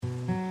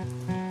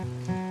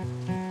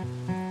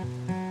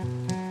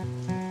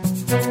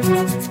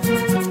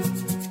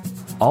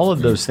All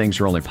of those things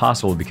are only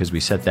possible because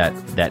we set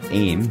that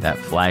aim, that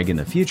flag in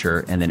the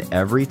future, and then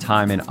every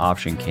time an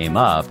option came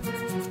up,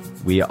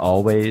 we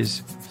always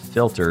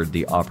filtered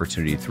the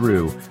opportunity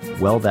through,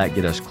 will that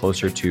get us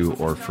closer to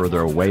or further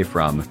away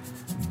from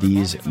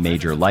these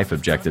major life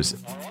objectives?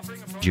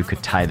 You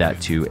could tie that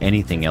to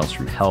anything else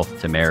from health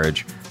to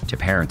marriage to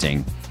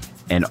parenting,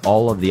 and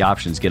all of the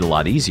options get a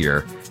lot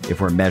easier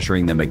if we're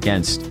measuring them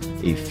against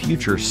a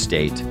future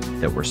state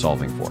that we're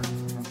solving for.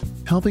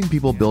 Helping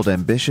people build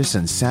ambitious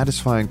and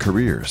satisfying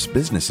careers,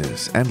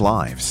 businesses, and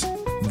lives.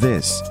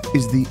 This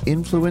is the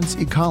Influence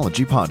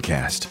Ecology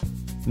podcast.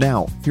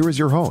 Now, here is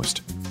your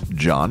host,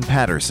 John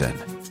Patterson.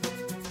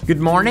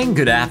 Good morning,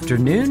 good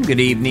afternoon, good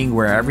evening,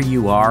 wherever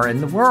you are in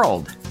the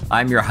world.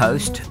 I'm your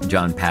host,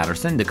 John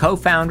Patterson, the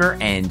co-founder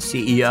and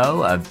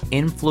CEO of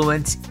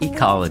Influence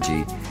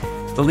Ecology,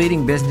 the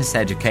leading business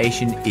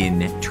education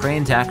in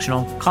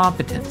transactional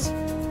competence.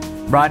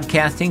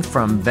 Broadcasting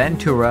from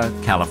Ventura,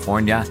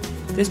 California,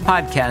 this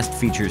podcast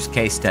features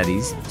case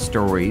studies,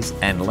 stories,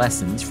 and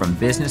lessons from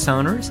business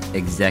owners,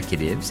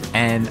 executives,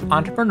 and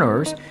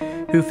entrepreneurs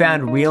who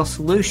found real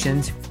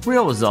solutions,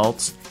 real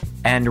results,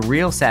 and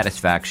real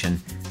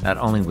satisfaction, not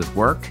only with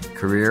work,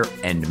 career,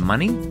 and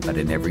money, but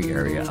in every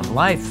area of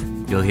life.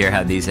 You'll hear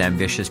how these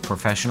ambitious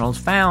professionals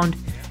found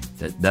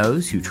that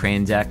those who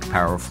transact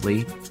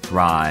powerfully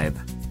thrive.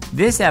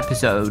 This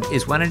episode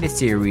is one in a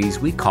series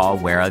we call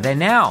Where Are They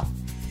Now?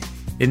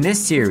 In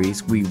this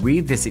series, we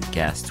revisit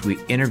guests we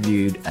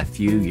interviewed a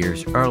few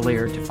years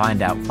earlier to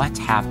find out what's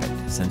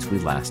happened since we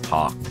last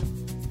talked.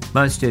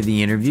 Most of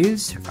the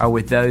interviews are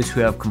with those who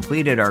have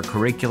completed our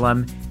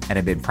curriculum and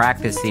have been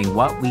practicing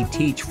what we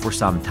teach for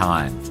some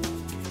time.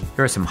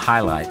 Here are some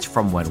highlights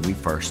from when we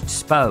first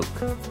spoke.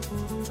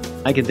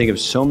 I can think of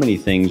so many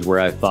things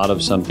where I thought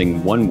of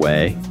something one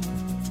way,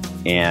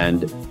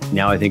 and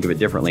now I think of it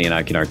differently, and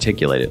I can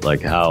articulate it,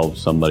 like how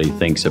somebody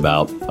thinks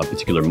about a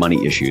particular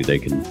money issue. They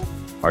can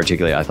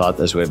articulate, I thought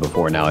this way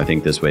before, now I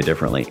think this way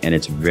differently. And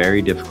it's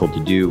very difficult to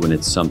do when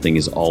it's something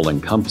as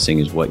all-encompassing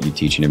as what you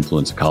teach in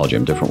Influence Ecology.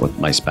 I'm different with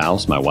my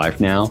spouse, my wife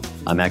now.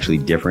 I'm actually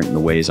different in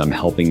the ways I'm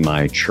helping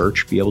my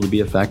church be able to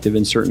be effective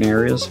in certain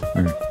areas.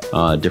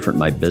 Different in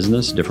my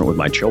business, different with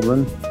my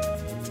children.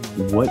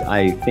 What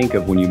I think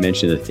of when you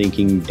mention the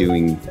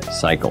thinking-doing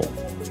cycle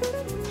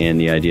and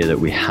the idea that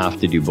we have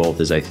to do both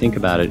is I think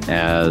about it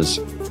as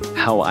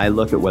how I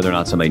look at whether or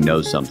not somebody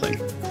knows something.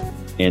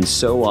 And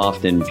so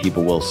often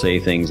people will say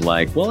things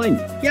like, well,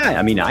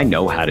 I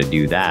know how to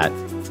do that.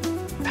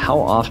 How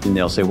often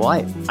they'll say,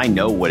 well, I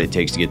know what it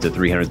takes to get to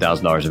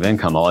 $300,000 of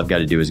income. All I've got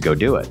to do is go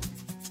do it.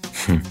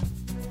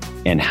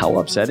 And how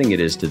upsetting it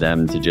is to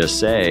them to just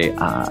say,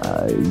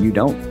 you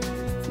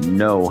don't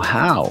know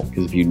how.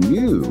 Because if you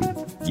knew,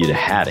 you'd have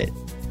had it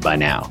by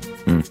now.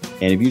 And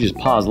if you just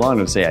pause long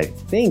enough and say, I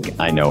think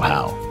I know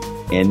how,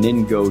 and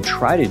then go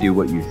try to do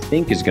what you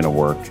think is going to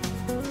work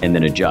and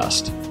then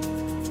adjust.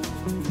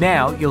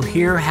 Now, you'll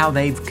hear how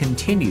they've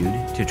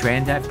continued to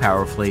transact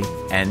powerfully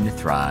and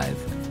thrive.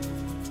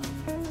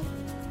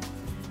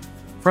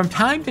 From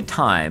time to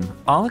time,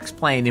 I'll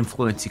explain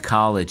Influence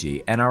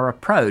Ecology and our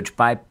approach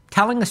by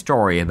telling a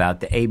story about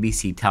the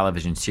ABC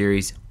television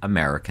series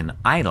American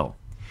Idol.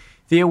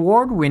 The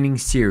award-winning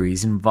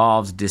series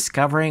involves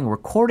discovering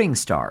recording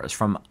stars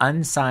from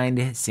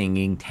unsigned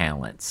singing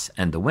talents,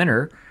 and the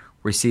winner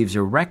receives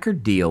a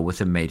record deal with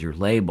a major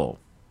label.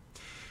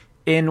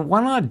 In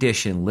one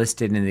audition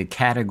listed in the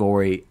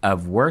category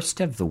of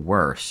Worst of the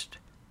Worst,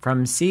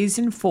 from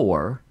Season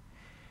 4,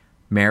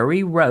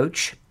 Mary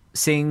Roach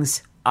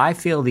sings I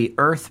Feel the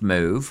Earth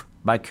Move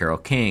by Carole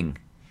King.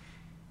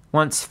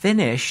 Once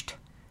finished,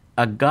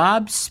 a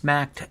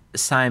gobsmacked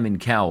Simon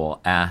Cowell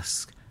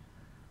asks,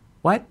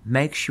 "What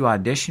makes you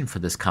audition for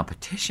this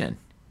competition?"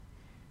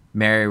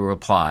 Mary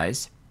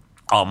replies,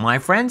 "All my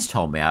friends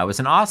told me I was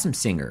an awesome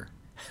singer."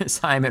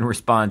 Simon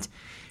responds,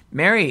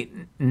 "Mary,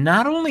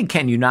 not only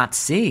can you not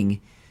sing,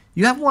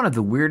 you have one of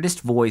the weirdest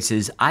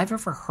voices I've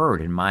ever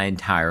heard in my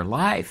entire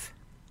life."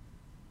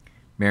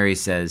 Mary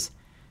says,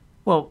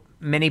 "Well,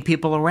 many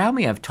people around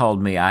me have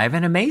told me I have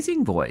an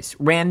amazing voice.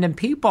 Random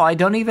people I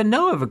don't even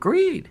know have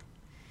agreed."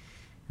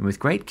 And with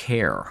great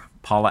care,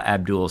 Paula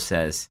Abdul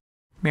says,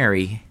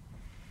 "Mary,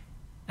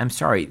 I'm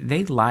sorry,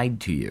 they lied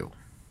to you."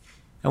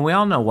 And we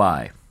all know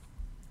why.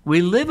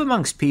 We live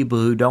amongst people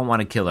who don't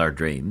want to kill our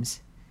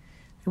dreams.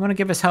 They want to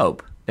give us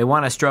hope. They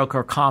want to stroke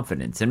our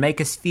confidence and make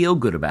us feel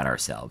good about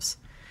ourselves.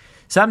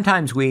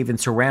 Sometimes we even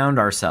surround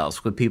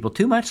ourselves with people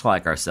too much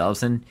like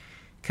ourselves and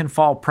can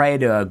fall prey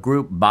to a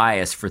group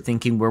bias for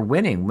thinking we're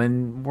winning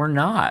when we're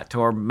not,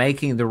 or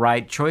making the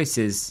right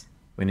choices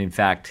when in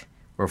fact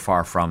we're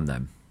far from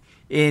them.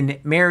 In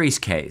Mary's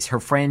case, her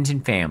friends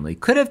and family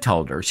could have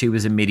told her she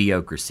was a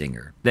mediocre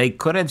singer. They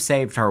could have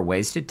saved her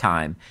wasted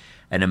time,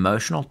 an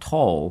emotional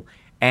toll,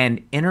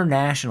 and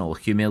international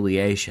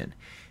humiliation.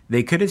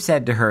 They could have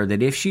said to her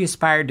that if she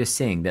aspired to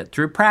sing, that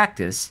through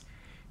practice,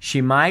 she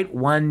might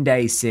one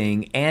day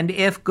sing, and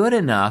if good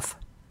enough,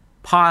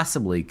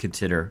 possibly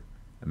consider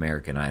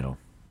American Idol.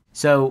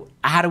 So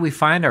how do we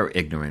find our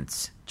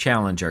ignorance,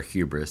 challenge our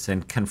hubris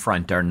and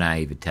confront our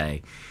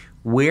naivete,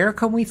 where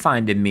can we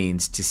find a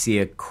means to see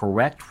a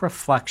correct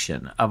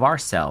reflection of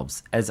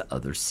ourselves as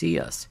others see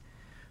us?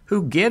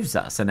 Who gives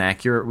us an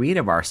accurate read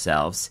of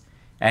ourselves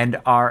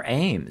and our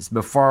aims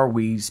before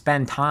we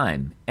spend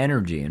time,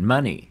 energy, and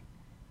money,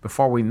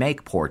 before we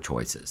make poor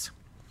choices?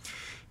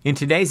 In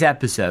today's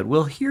episode,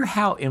 we'll hear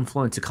how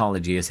Influence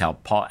Ecology has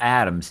helped Paul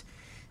Adams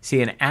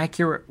see an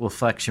accurate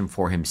reflection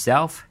for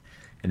himself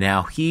and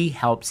how he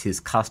helps his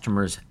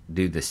customers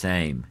do the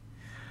same.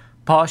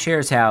 Paul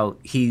shares how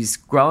he's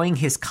growing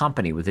his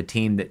company with a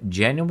team that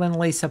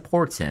genuinely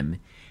supports him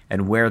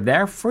and where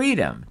their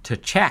freedom to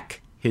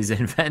check his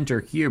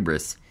inventor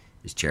hubris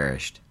is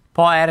cherished.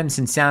 Paul Adams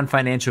and Sound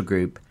Financial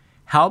Group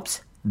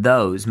helps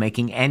those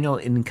making annual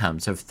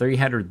incomes of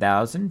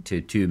 $300,000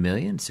 to $2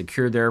 million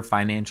secure their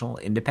financial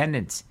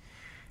independence.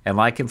 And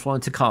like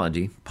Influence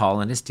Ecology, Paul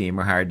and his team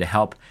are hired to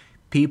help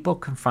people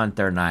confront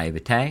their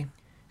naivete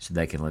so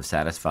they can live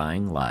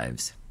satisfying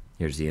lives.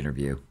 Here's the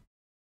interview.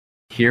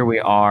 Here we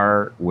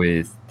are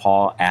with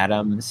Paul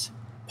Adams.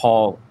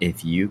 Paul,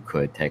 if you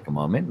could take a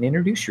moment and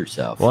introduce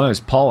yourself. Well, it's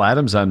Paul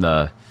Adams. I'm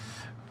the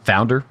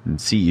founder and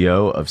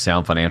CEO of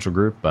Sound Financial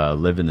Group.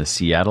 Live in the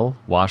Seattle,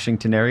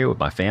 Washington area with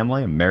my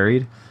family. I'm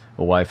married,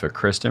 a wife of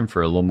Kristen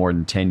for a little more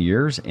than 10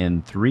 years,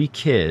 and 3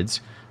 kids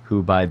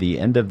who by the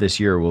end of this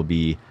year will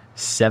be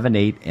 7,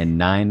 8, and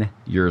 9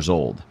 years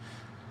old.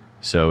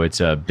 So it's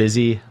a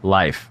busy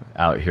life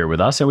out here with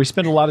us, and we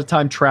spend a lot of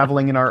time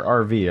traveling in our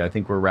RV. I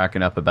think we're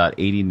racking up about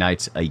 80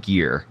 nights a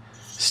year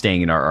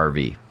staying in our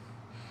RV.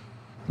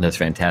 That's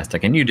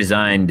fantastic. And you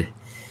designed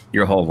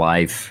your whole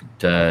life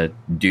to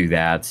do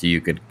that so you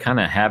could kind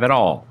of have it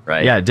all,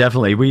 right? Yeah,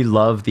 definitely. We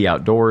love the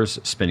outdoors,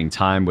 spending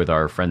time with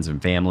our friends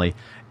and family.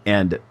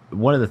 And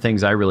one of the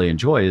things I really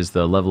enjoy is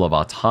the level of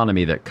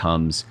autonomy that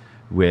comes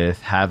with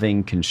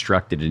having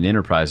constructed an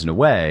enterprise in a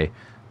way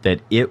that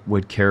it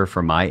would care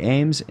for my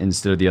aims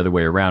instead of the other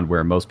way around,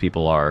 where most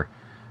people are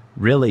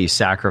really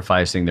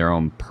sacrificing their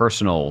own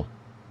personal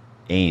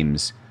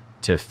aims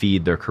to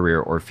feed their career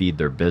or feed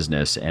their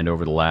business. And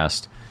over the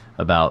last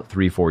about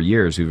 3-4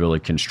 years, we've really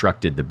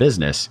constructed the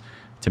business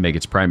to make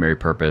its primary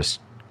purpose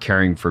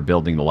caring for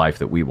building the life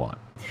that we want.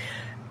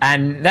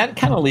 And that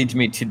kind of leads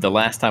me to the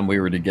last time we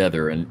were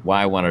together and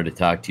why I wanted to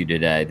talk to you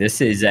today. This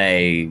is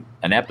an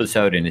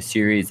episode in a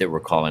series that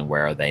we're calling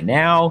Where Are They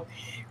Now?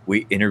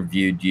 We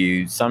interviewed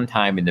you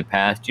sometime in the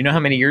past. Do you know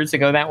how many years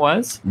ago that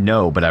was?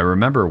 No, but I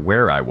remember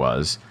where I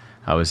was.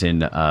 I was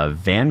in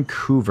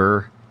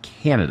Vancouver,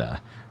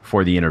 Canada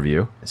for the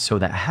interview. So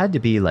that had to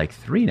be like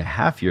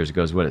 3.5 years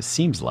ago is what it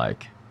seems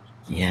like.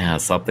 Yeah,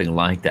 something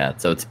like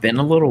that. So it's been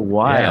a little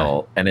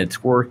while, and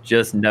it's worth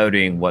just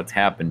noting what's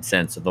happened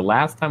since. So the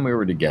last time we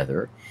were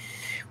together,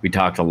 we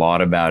talked a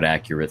lot about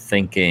accurate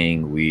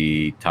thinking.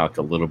 We talked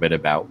a little bit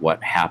about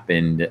what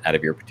happened out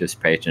of your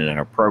participation in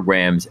our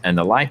programs and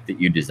the life that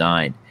you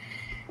designed.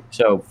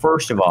 So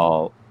first of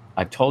all,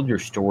 I've told your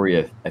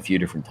story a few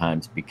different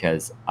times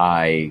because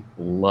I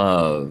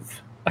was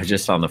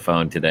just on the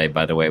phone today,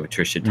 by the way, with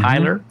Trisha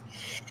Tyler.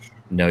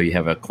 Know you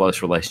have a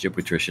close relationship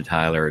with Trisha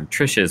Tyler, and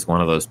Trisha is one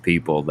of those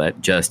people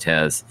that just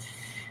has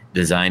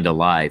designed a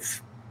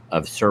life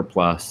of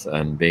surplus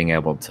and being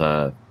able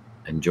to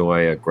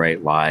enjoy a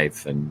great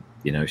life. And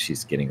you know,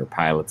 she's getting her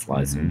pilot's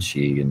license.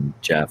 She and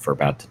Jeff are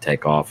about to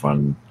take off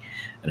on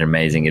an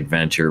amazing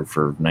adventure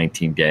for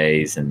 19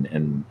 days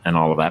and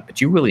all of that.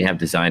 But you really have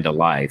designed a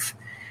life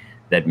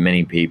that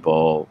many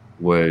people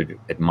would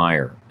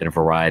admire in a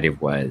variety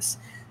of ways.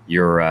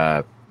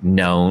 You're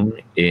known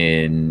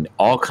in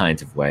all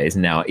kinds of ways.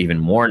 Now, even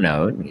more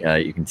known,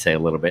 you can say a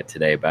little bit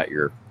today about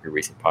your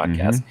recent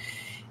podcast.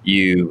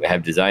 You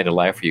have designed a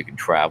life where you can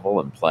travel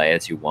and play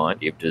as you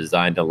want. You've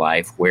designed a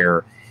life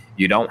where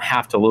you don't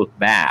have to look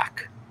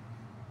back,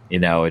 you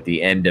know, at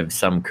the end of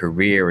some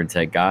career and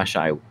say, gosh,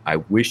 I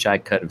wish I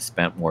could have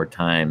spent more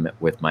time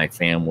with my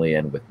family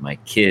and with my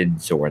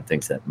kids or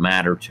things that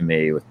matter to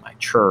me, with my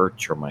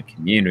church or my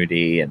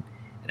community and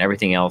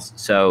everything else.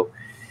 So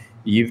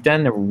you've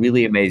done a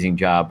really amazing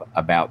job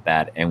about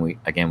that. And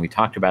we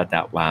talked about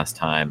that last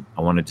time.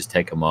 I want to just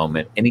take a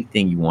moment.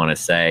 Anything you want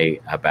to say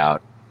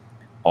about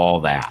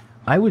all that?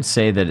 I would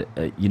say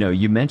that,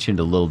 you mentioned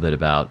a little bit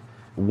about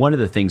one of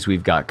the things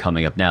we've got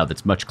coming up now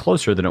that's much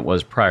closer than it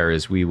was prior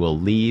is we will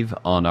leave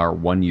on our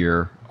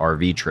 1-year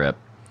RV trip,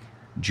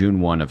 June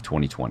 1 of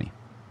 2020.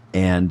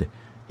 And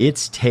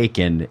it's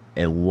taken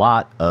a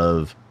lot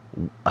of,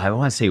 I don't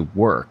want to say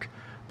work,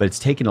 but it's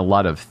taken a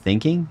lot of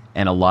thinking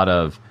and a lot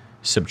of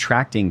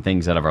subtracting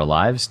things out of our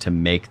lives to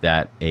make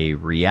that a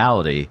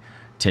reality.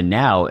 To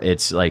now,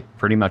 it's like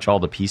pretty much all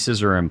the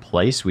pieces are in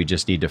place. We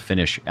just need to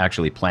finish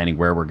actually planning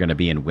where we're going to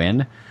be and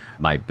when.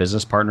 My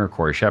business partner,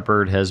 Corey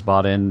Shepard, has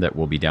bought in that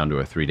we'll be down to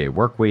a 3-day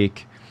work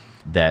week,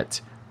 that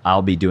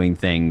I'll be doing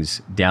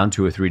things down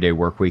to a 3-day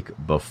work week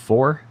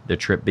before the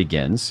trip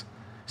begins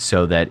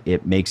so that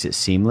it makes it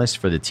seamless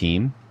for the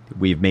team.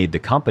 We've made the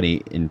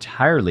company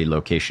entirely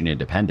location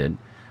independent.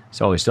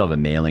 So we still have a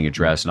mailing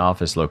address and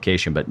office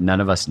location, but none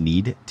of us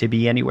need to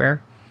be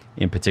anywhere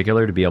in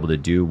particular to be able to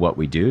do what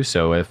we do.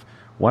 So if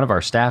one of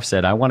our staff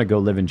said, I want to go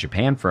live in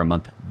Japan for a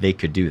month, they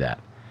could do that.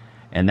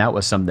 And that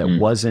was something that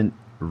wasn't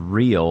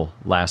real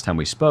last time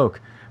we spoke.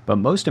 But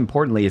most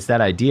importantly, it's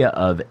that idea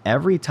of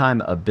every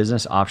time a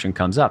business option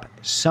comes up,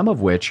 some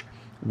of which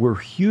were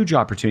huge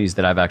opportunities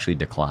that I've actually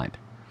declined.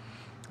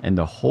 And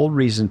the whole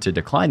reason to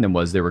decline them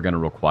was they were going to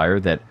require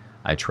that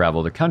I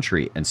travel the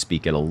country and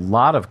speak at a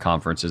lot of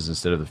conferences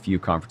instead of the few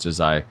conferences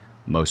I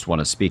most want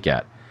to speak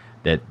at.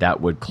 That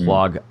would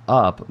clog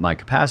up my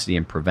capacity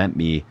and prevent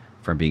me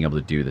from being able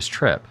to do this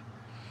trip.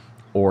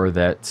 Or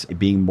that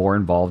being more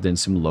involved in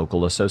some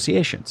local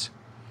associations.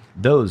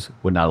 Those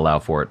would not allow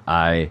for it.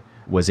 I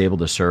was able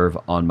to serve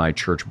on my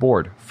church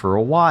board for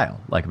a while,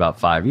 like about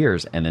 5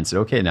 years, and then said,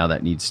 okay, now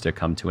that needs to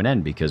come to an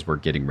end because we're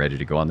getting ready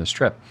to go on this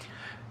trip.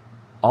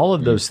 All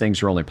of those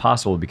things are only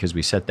possible because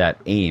we set that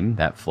aim,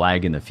 that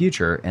flag in the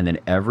future, and then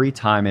every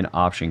time an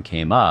option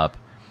came up,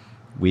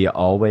 we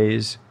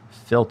always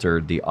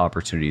filtered the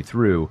opportunity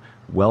through,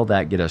 will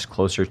that get us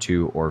closer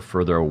to or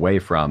further away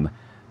from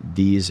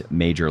these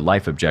major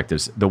life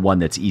objectives? The one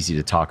that's easy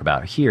to talk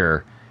about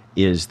here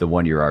is the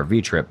one-year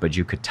RV trip, but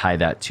you could tie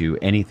that to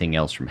anything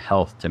else from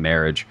health to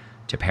marriage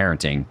to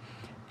parenting.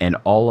 And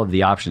all of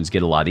the options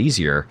get a lot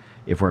easier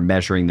if we're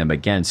measuring them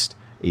against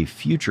a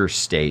future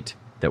state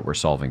that we're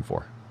solving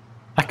for.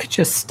 I could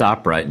just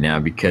stop right now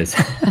because,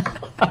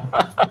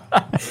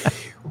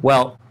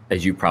 well,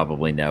 as you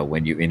probably know,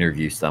 when you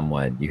interview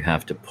someone, you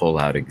have to pull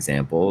out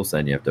examples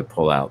and you have to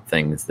pull out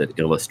things that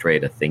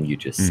illustrate a thing you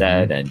just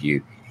said. And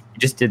you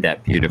just did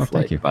that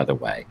beautifully, by the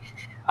way.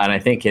 And I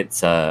think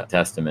it's a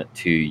testament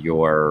to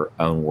your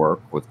own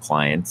work with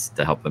clients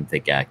to help them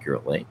think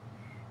accurately.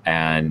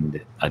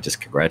 And I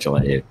just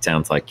congratulate you. It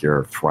sounds like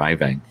you're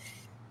thriving.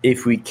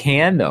 If we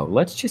can, though,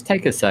 let's just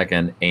take a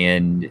second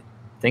and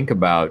think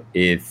about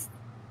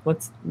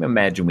let's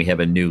imagine we have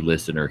a new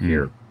listener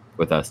here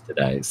with us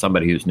today,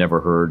 somebody who's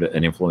never heard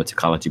an Influence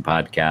Ecology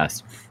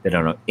podcast. They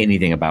don't know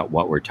anything about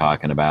what we're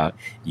talking about.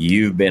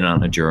 You've been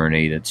on a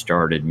journey that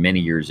started many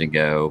years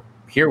ago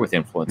here with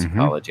Influence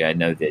Ecology. I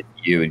know that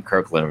you and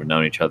Kirkland have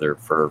known each other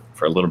for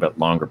a little bit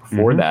longer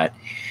before that.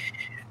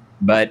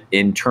 But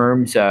in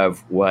terms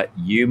of what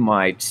you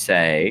might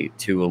say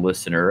to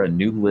a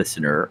new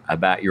listener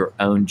about your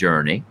own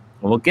journey,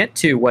 and we'll get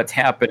to what's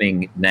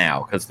happening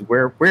now because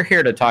we're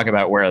here to talk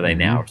about where are they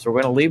now. So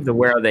we're going to leave the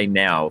where are they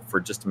now for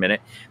just a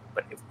minute.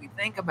 But if we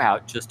think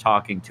about just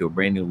talking to a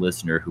brand new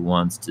listener who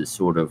wants to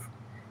sort of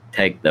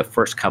take the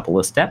first couple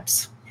of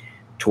steps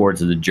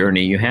towards the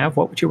journey you have,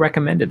 what would you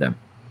recommend to them?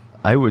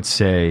 I would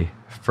say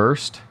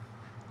first,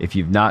 if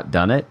you've not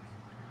done it,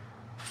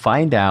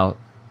 find out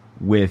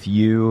with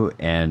you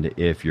and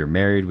if you're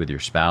married with your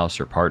spouse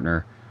or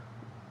partner,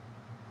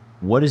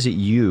 what is it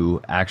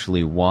you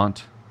actually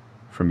want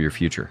from your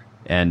future?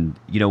 And,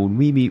 when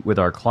we meet with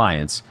our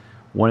clients,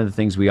 one of the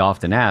things we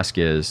often ask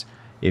is,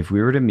 if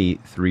we were to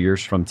meet 3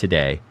 years from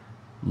today,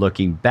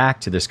 looking back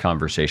to this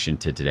conversation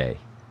to today,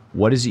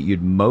 what is it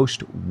you'd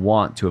most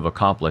want to have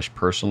accomplished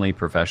personally,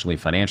 professionally,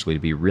 financially to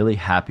be really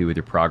happy with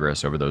your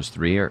progress over those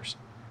 3 years?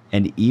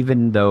 And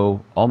even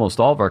though almost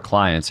all of our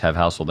clients have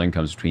household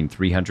incomes between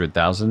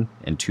 $300,000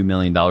 and $2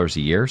 million a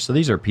year, so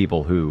these are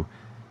people who,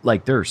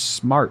 they're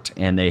smart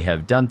and they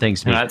have done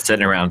things. They're not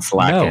sitting around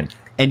slacking. No.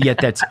 And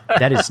yet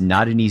that is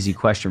not an easy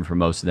question for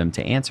most of them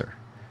to answer,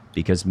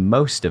 because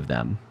most of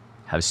them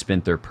have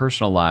spent their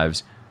personal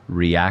lives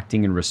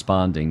reacting and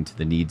responding to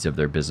the needs of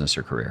their business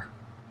or career.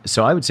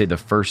 So I would say the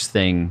first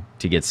thing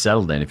to get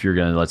settled in, if you're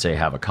going to, let's say,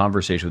 have a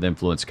conversation with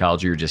Influence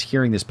Ecology, you're just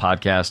hearing this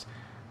podcast,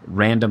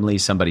 randomly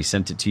somebody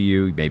sent it to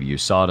you, maybe you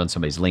saw it on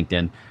somebody's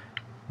LinkedIn,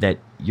 that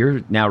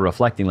you're now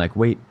reflecting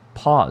wait,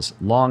 pause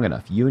long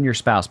enough. You and your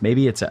spouse,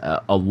 maybe it's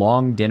a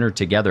long dinner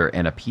together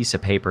and a piece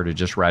of paper to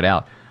just write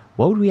out,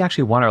 what would we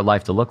actually want our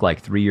life to look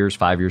like 3 years,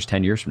 5 years,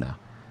 10 years from now?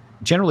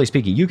 Generally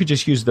speaking, you could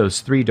just use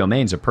those three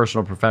domains of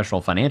personal,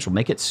 professional, financial,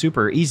 make it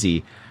super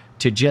easy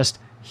to just,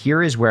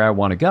 here is where I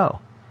want to go.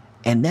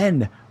 And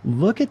then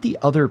look at the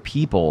other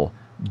people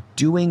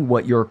doing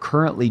what you're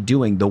currently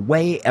doing, the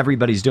way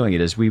everybody's doing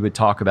it, as we would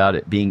talk about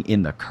it being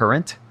in the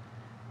current.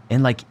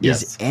 And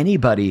is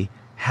anybody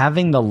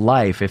having the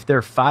life, if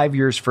they're 5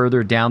 years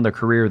further down the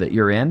career that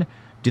you're in,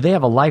 do they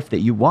have a life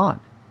that you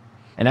want?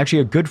 And actually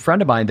a good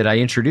friend of mine that I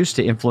introduced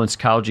to Influence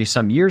Ecology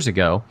some years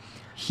ago,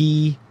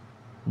 he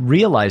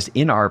realized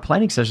in our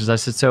planning sessions, I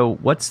said, so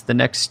what's the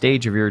next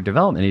stage of your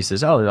development? He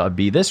says, it'll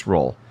be this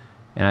role.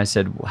 And I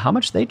said, well, how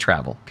much they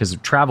travel? Because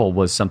travel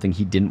was something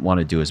he didn't want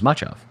to do as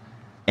much of.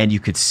 And you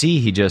could see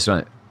he just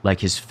went,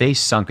 his face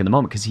sunk in the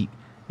moment because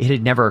it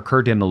had never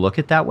occurred to him to look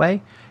at that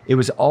way. It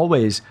was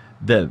always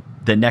the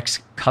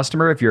next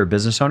customer, if you're a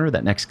business owner,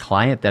 that next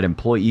client, that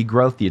employee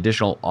growth, the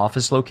additional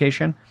office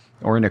location,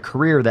 or in a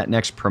career, that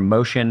next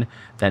promotion,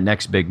 that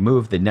next big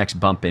move, the next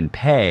bump in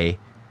pay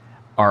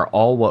are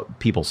all what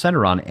people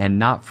center on. And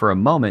not for a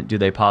moment do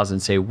they pause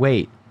and say,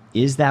 wait,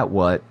 is that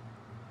what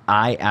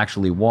I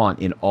actually want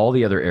in all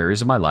the other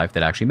areas of my life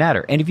that actually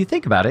matter? And if you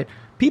think about it,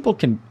 people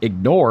can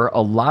ignore a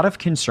lot of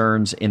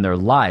concerns in their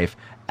life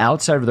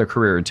outside of their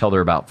career until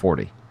they're about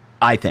 40,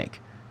 I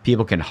think.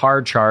 People can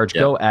hard charge,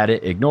 go at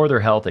it, ignore their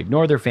health,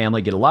 ignore their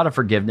family, get a lot of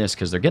forgiveness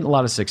because they're getting a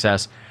lot of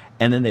success.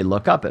 And then they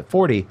look up at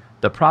 40.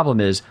 The problem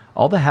is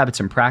all the habits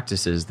and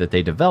practices that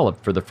they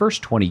developed for the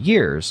first 20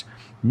 years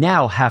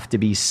now have to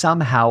be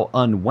somehow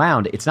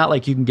unwound. It's not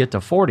like you can get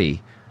to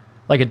 40.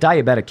 Like a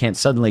diabetic can't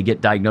suddenly get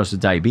diagnosed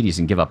with diabetes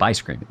and give up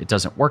ice cream. It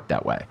doesn't work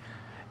that way.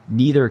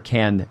 Neither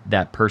can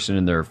that person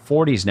in their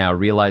 40s now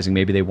realizing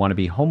maybe they want to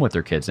be home with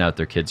their kids now that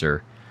their kids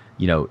are,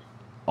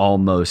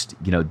 almost,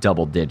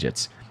 double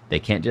digits. They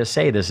can't just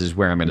say, this is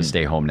where I'm going to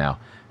stay home now,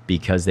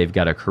 because they've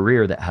got a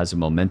career that has a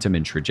momentum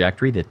and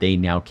trajectory that they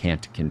now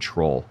can't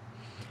control.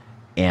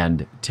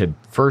 And to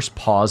first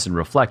pause and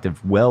reflect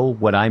of,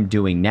 what I'm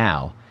doing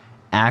now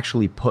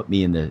actually put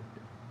me in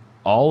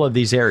all of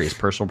these areas,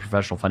 personal,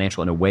 professional,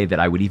 financial, in a way that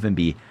I would even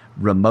be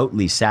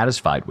remotely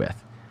satisfied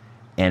with.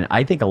 And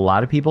I think a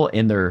lot of people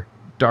in their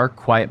dark,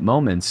 quiet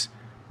moments,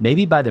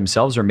 maybe by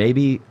themselves or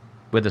maybe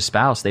with a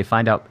spouse, they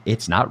find out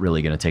it's not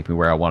really going to take me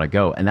where I want to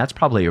go. And that's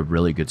probably a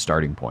really good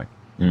starting point.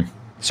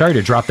 Sorry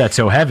to drop that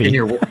so heavy.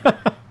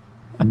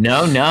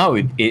 No,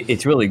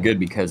 it's really good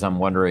because I'm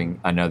wondering,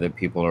 I know that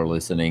people are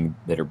listening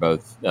that are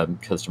both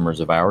customers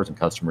of ours and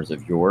customers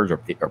of yours or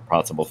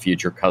possible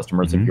future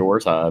customers of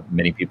yours.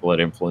 Many people at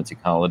Influence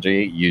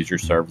Ecology use your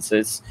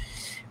services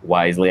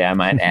wisely, I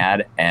might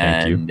add.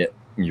 And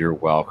you're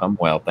welcome.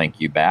 Well, thank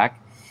you back.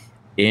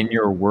 In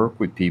your work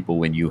with people,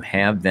 when you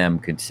have them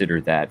consider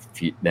that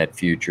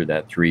future,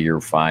 that 3-year,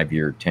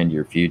 5-year,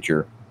 10-year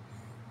future,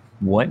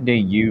 what do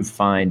you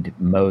find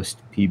most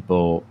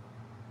people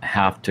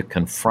have to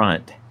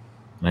confront?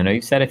 I know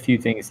you said a few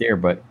things there,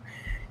 but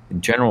in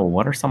general,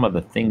 what are some of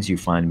the things you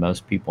find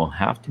most people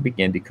have to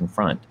begin to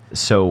confront?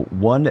 So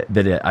one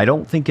that I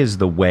don't think is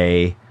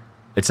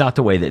it's not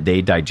the way that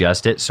they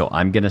digest it. So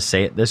I'm going to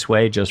say it this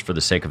way just for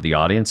the sake of the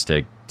audience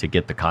to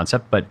get the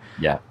concept. But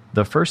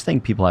the first thing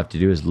people have to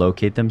do is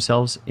locate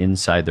themselves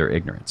inside their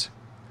ignorance.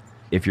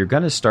 If you're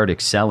going to start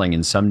excelling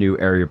in some new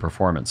area of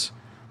performance,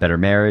 better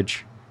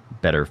marriage,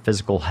 better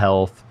physical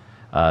health,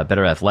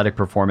 better athletic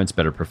performance,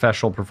 better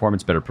professional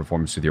performance, better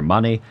performance with your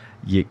money,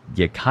 you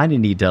kind of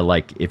need to,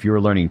 like if you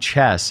were learning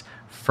chess,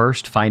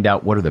 first find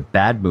out what are the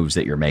bad moves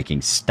that you're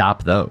making,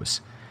 stop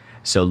those.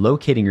 So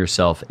locating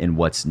yourself in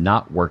what's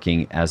not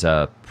working as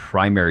a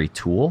primary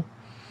tool.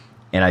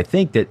 And I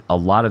think that a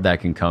lot of that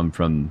can come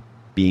from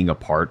being a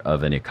part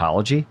of an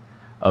ecology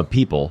of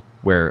people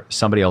where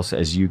somebody else,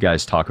 as you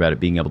guys talk about it,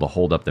 being able to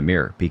hold up the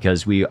mirror,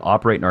 because we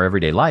operate in our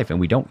everyday life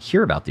and we don't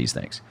hear about these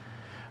things.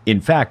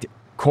 In fact,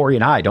 Corey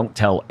and I don't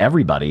tell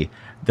everybody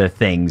the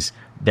things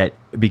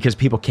because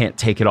people can't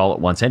take it all at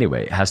once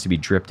anyway. It has to be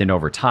dripped in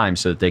over time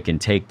so that they can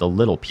take the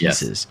little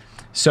pieces. Yes.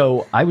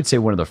 So I would say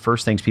one of the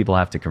first things people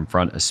have to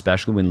confront,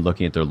 especially when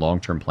looking at their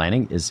long-term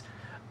planning, is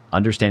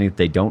understanding that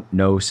they don't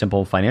know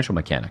simple financial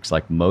mechanics.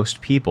 Like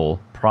most people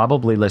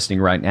probably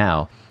listening right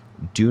now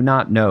do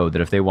not know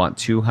that if they want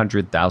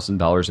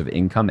 $200,000 of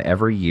income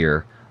every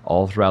year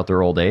all throughout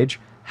their old age,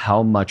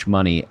 how much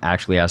money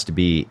actually has to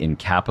be in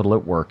capital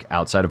at work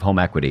outside of home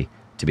equity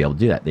to be able to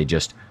do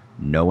that.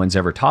 No one's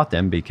ever taught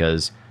them,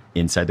 because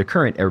inside the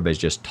current, everybody's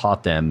just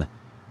taught them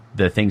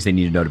the things they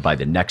need to know to buy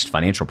the next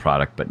financial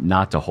product, but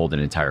not to hold an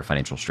entire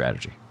financial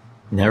strategy.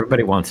 Now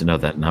everybody wants to know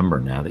that number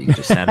now that you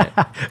just said it.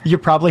 You're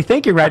probably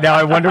thinking right now,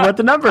 I wonder what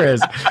the number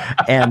is.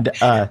 And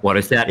what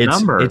is that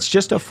number? It's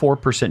just a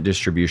 4%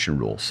 distribution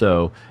rule.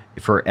 So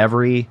for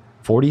every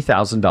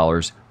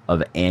 $40,000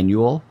 of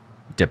annual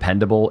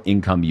dependable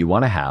income you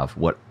want to have,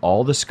 what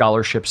all the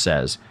scholarship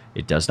says,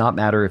 it does not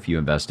matter if you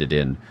invested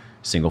in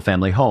single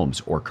family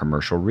homes or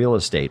commercial real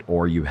estate,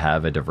 or you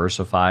have a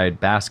diversified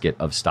basket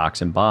of stocks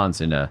and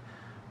bonds in a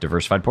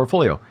diversified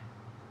portfolio.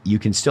 You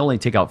can still only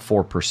take out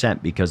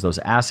 4%, because those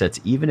assets,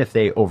 even if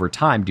they over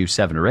time do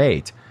 7 or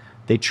 8,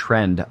 they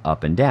trend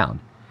up and down.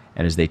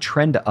 And as they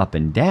trend up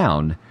and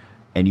down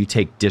and you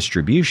take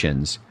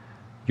distributions,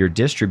 your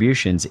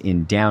distributions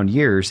in down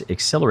years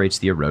accelerates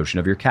the erosion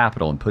of your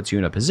capital and puts you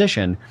in a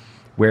position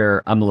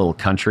where I'm a little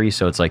country,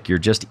 so it's like you're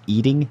just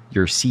eating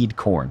your seed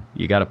corn.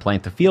 You got to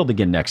plant the field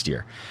again next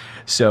year.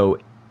 So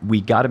we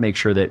got to make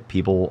sure that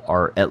people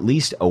are at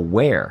least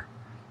aware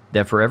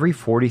that for every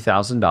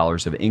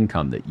 $40,000 of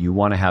income that you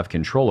want to have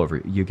control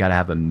over, you got to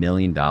have $1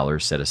 million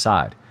set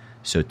aside.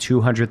 So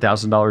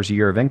 $200,000 a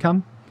year of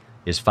income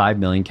is $5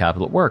 million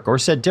capital at work. Or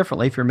said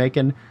differently, if you're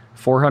making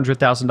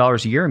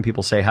 $400,000 a year and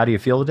people say, how do you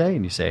feel today?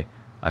 And you say,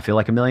 I feel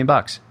like $1 million.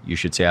 You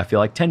should say, I feel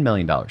like $10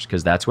 million,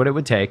 because that's what it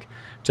would take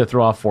to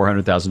throw off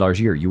 $400,000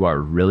 a year. You are a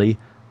really,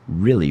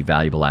 really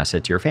valuable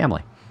asset to your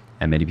family.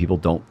 And many people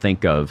don't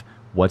think of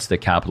what's the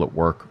capital at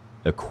work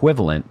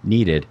equivalent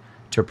needed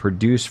to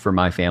produce for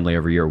my family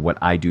every year what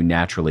I do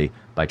naturally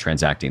by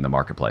transacting in the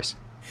marketplace.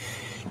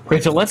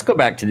 Great. So let's go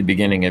back to the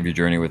beginning of your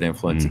journey with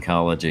Influence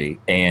Ecology.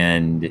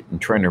 And I'm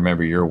trying to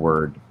remember your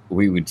word.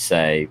 We would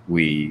say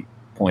we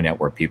point out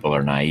where people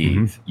are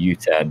naive. You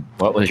said,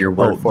 what was your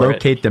word for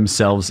locate it?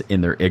 Themselves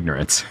in their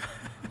ignorance.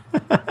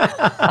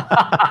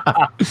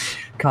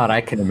 God,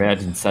 I can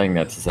imagine saying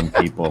that to some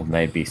people.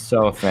 They'd be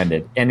so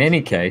offended. In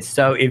any case,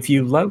 so if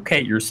you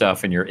locate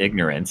yourself in your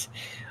ignorance,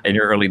 in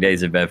your early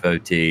days of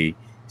FOT,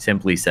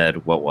 simply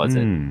said, what was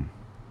it?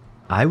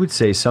 I would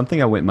say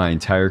something I went my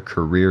entire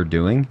career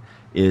doing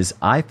is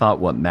I thought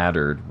what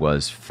mattered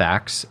was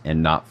facts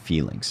and not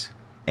feelings.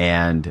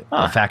 And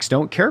facts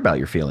don't care about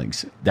your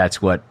feelings.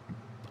 That's what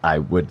I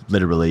would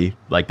literally,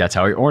 like, that's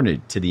how I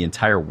oriented to the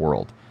entire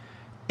world.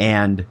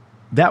 And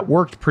that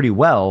worked pretty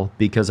well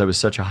because I was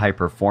such a high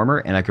performer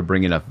and I could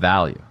bring enough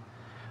value.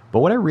 But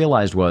what I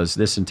realized was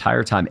this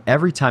entire time,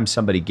 every time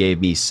somebody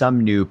gave me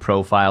some new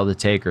profile to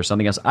take or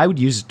something else, I would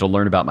use it to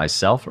learn about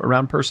myself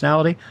around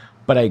personality,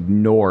 but I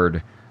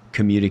ignored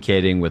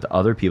communicating with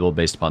other people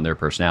based upon their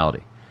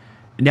personality.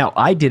 Now,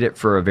 I did it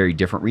for a very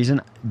different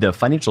reason. The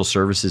financial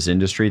services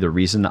industry, the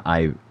reason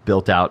I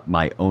built out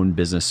my own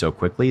business so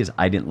quickly is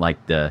I didn't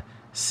like the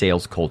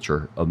sales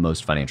culture of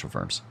most financial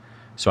firms.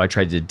 So I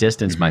tried to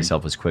distance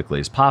myself as quickly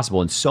as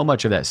possible. And so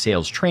much of that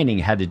sales training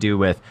had to do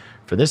with,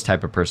 for this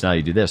type of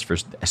personality, do this.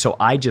 So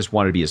I just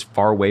wanted to be as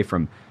far away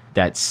from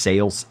that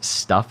sales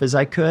stuff as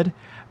I could,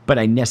 but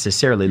I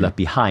necessarily left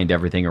behind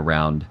everything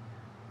around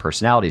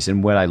personalities.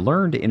 And what I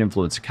learned in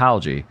Influence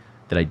Ecology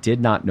that I did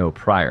not know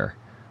prior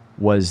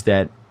was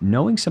that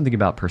knowing something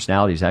about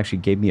personalities actually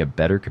gave me a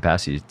better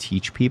capacity to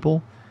teach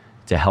people,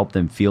 to help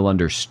them feel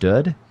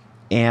understood,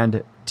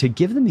 and to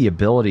give them the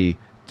ability,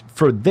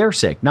 for their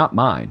sake, not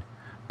mine,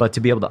 but to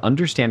be able to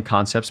understand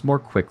concepts more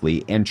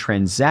quickly and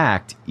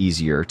transact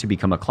easier to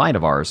become a client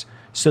of ours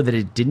so that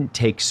it didn't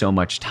take so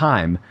much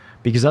time,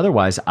 because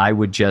otherwise I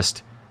would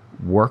just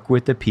work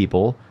with the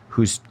people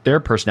their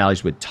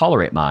personalities would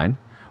tolerate mine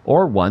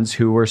or ones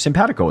who were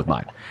simpatico with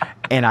mine.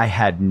 And I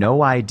had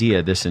no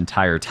idea this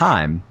entire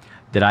time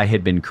that I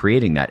had been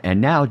creating that.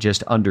 And now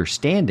just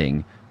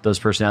understanding those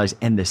personalities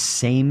and the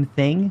same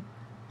thing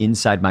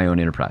inside my own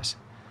enterprise.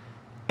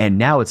 And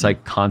now it's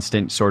like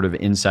constant sort of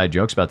inside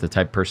jokes about the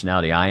type of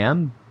personality I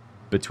am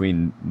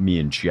between me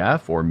and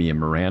Jeff or me and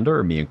Miranda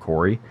or me and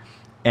Corey,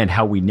 and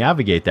how we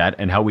navigate that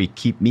and how we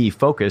keep me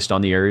focused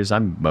on the areas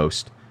I'm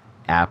most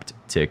apt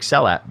to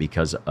excel at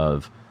because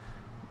of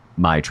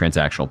my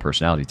transactional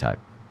personality type.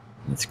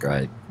 That's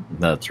great.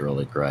 That's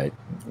really great.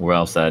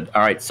 Well said.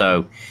 All right.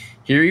 So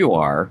here you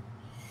are.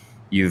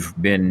 You've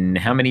been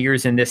how many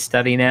years in this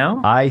study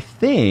now? I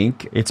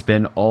think it's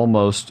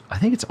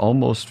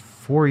almost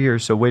 4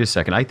 years. So wait a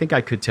second. I think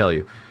I could tell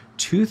you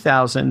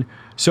 2000.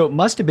 So it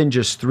must have been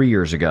just 3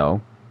 years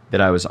ago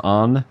that I was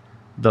on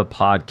the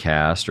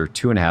podcast, or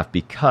 2.5,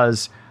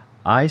 because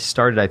I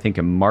started, I think,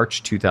 in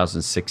March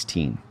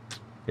 2016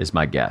 is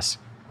my guess.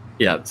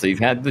 Yeah. So you've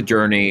had the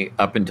journey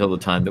up until the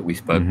time that we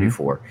spoke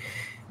before.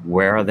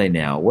 Where are they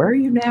now? Where are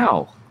you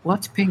now?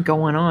 What's been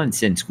going on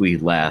since we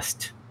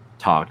last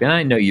talked? And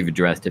I know you've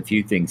addressed a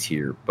few things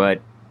here,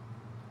 but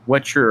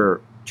what's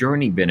your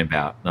journey been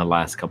about in the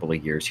last couple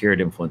of years here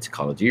at Influence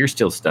Ecology? You're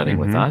still studying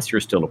with us.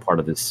 You're still a part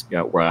of this,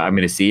 where I'm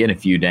going to see you in a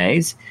few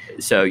days.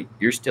 So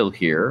you're still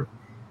here.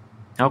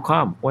 How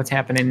come? What's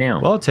happening now?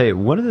 Well, I'll tell you,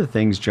 one of the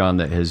things, John,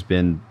 that has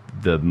been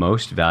the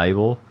most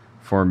valuable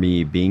for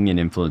me being in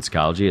Influence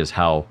Ecology is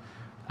how,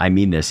 I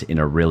mean this in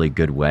a really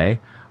good way,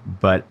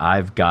 but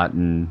I've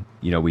gotten,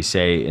 we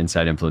say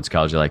inside Influence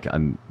Ecology, like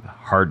I'm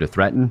hard to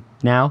threaten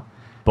now,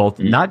 both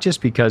not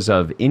just because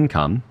of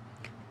income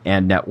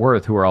and net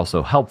worth, who are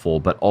also helpful,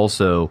 but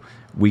also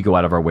we go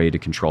out of our way to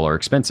control our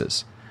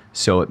expenses.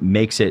 So it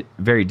makes it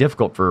very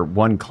difficult for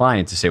one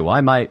client to say, well,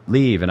 I might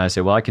leave. And I say,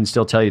 well, I can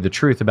still tell you the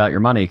truth about your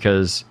money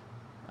because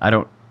I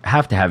don't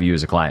have to have you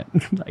as a client.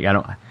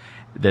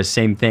 That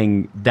same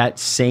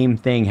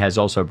thing has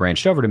also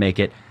branched over to make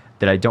it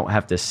that I don't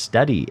have to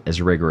study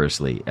as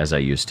rigorously as I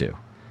used to.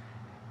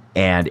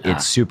 And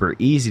it's super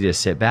easy to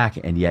sit back,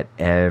 and yet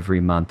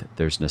every month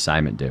there's an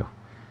assignment due.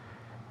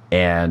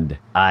 And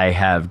I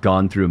have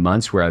gone through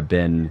months where I've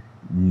been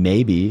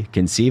maybe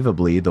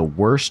conceivably the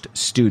worst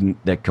student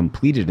that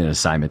completed an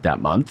assignment that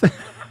month.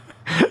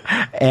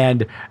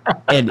 and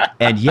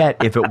yet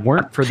if it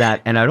weren't for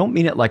that, and I don't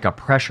mean it like a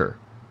pressure,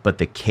 but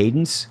the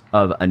cadence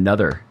of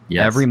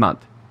every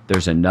month,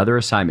 there's another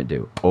assignment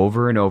due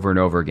over and over and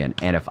over again.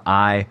 And if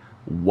I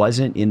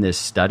wasn't in this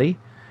study,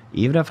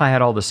 even if I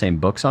had all the same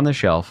books on the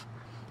shelf,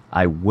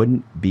 I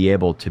wouldn't be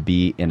able to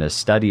be in a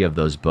study of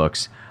those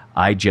books.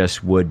 I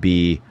just would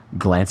be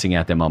glancing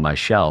at them on my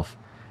shelf.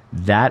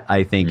 That,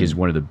 I think, is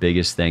one of the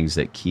biggest things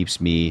that keeps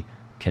me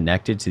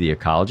connected to the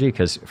ecology,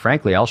 because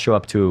frankly, I'll show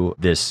up to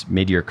this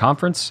mid-year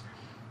conference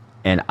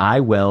and I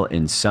will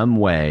in some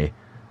way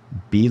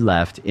be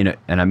left and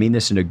I mean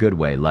this in a good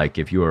way, like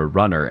if you're a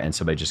runner and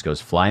somebody just goes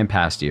flying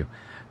past you,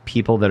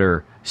 people that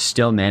are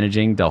still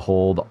managing to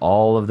hold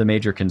all of the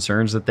major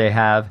concerns that they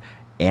have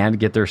and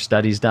get their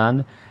studies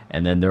done.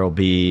 And then there'll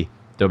be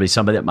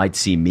somebody that might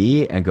see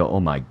me and go, oh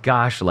my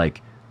gosh,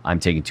 like I'm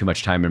taking too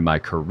much time in my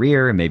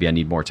career and maybe I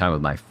need more time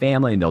with my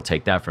family, and they'll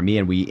take that from me.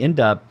 And we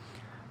end up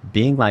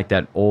being like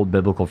that old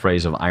biblical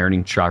phrase of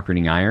ironing,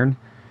 sharpening iron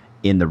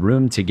in the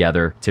room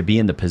together, to be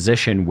in the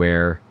position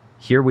where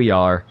here we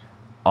are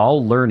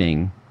all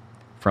learning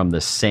from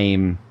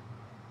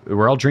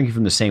we're all drinking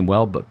from the same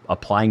well, but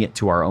applying it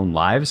to our own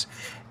lives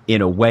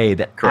in a way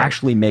that Correct.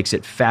 actually makes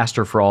it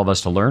faster for all of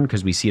us to learn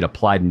because we see it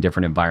applied in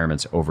different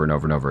environments over and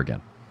over and over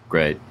again.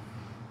 Great.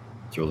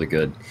 It's really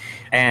good.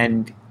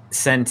 And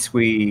since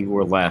we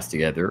were last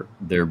together,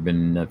 there have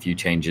been a few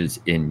changes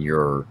in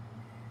your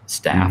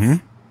staff.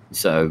 Mm-hmm.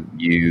 So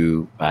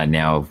you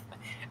now,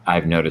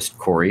 I've noticed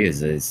Corey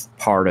is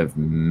part of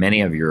many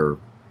of your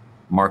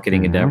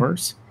marketing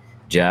endeavors.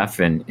 Jeff,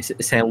 and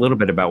say a little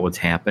bit about what's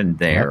happened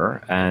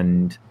there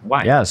and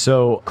why. Yeah,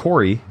 so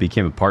Corey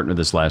became a partner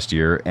this last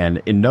year,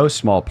 and in no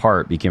small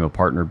part became a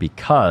partner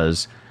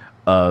because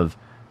of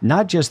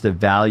not just the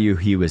value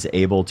he was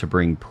able to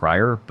bring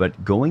prior,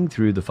 but going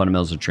through the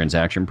Fundamentals of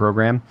Transaction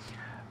program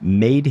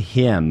made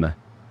him,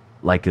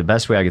 like the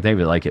best way I could think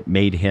of it, like it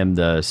made him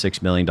the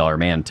 $6 million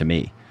man to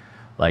me.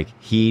 Like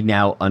he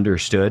now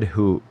understood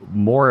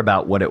more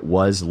about what it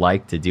was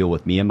like to deal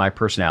with me and my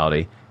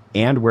personality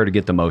and where to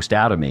get the most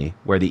out of me,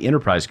 where the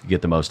enterprise could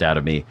get the most out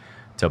of me,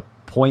 to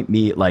point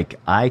me like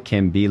I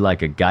can be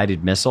like a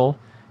guided missile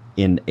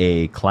in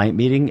a client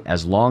meeting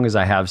as long as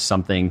I have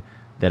something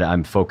that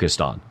I'm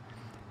focused on.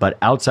 But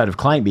outside of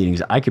client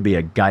meetings, I could be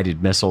a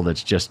guided missile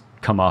that's just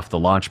come off the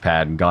launch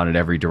pad and gone in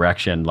every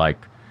direction, like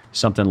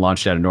something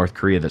launched out of North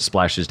Korea that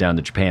splashes down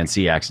the Japan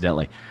Sea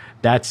accidentally.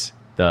 That's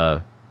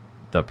the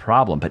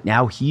problem. But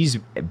now he's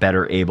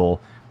better able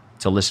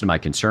to listen to my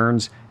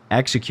concerns,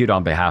 execute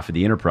on behalf of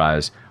the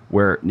enterprise,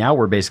 where now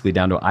we're basically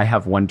down to I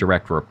have one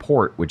direct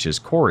report, which is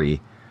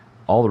Corey.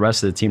 All the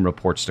rest of the team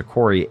reports to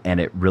Corey, and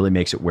it really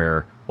makes it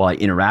where while I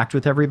interact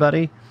with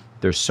everybody,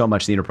 there's so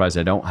much of the enterprise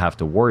I don't have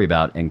to worry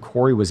about. And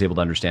Corey was able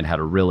to understand how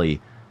to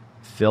really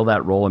fill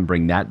that role and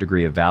bring that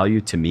degree of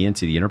value to me and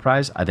to the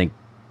enterprise, I think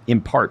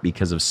in part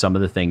because of some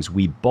of the things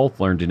we both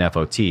learned in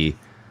FOT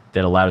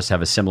that allowed us to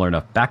have a similar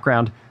enough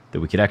background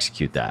that we could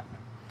execute that.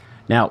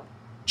 Now,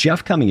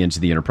 Jeff coming into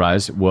the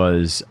enterprise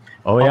was...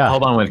 Hold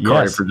on with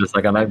Corey for just a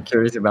second. I'm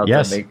curious about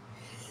that.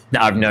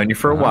 Now, I've known you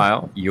for a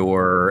while.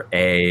 You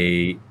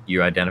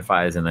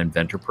identify as an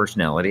inventor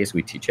personality as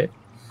we teach it.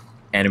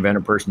 And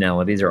inventor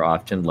personalities are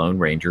often lone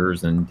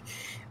rangers and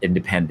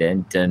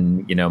independent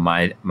and,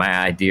 my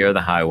idea of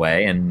the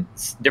highway and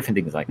different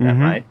things like that,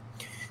 right?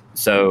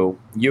 So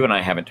you and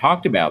I haven't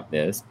talked about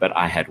this, but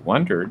I had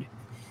wondered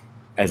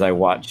as I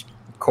watched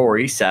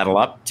Corey saddle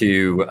up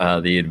to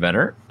the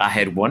inventor, I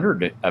had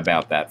wondered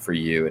about that for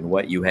you and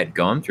what you had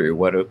gone through,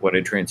 what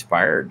had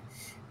transpired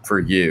for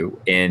you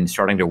in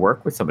starting to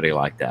work with somebody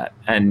like that.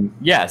 And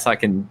yes, I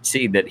can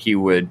see that he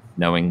would,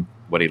 knowing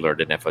what he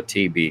learned in FOT,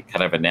 be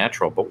kind of a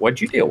natural, but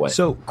what'd you deal with?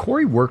 So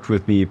Corey worked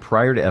with me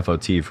prior to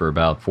FOT for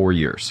about 4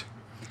 years.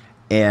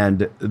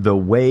 And the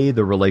way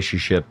the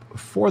relationship,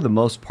 for the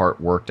most part,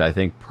 worked, I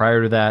think,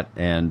 prior to that,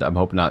 and I'm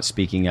hoping not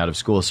speaking out of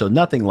school. So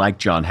nothing like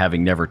John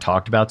having never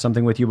talked about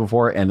something with you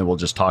before, and then we'll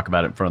just talk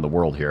about it in front of the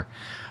world here.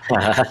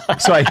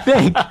 So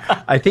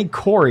I think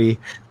Corey,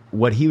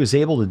 what he was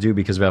able to do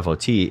because of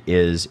FOT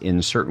is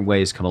in certain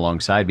ways come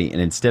alongside me. And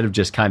instead of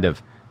just kind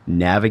of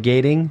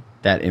navigating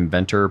that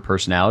inventor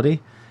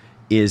personality,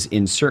 is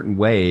in certain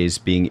ways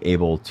being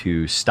able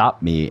to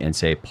stop me and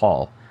say,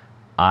 Paul,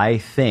 I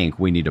think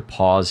we need to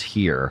pause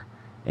here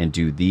and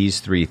do these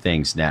 3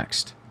 things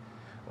next.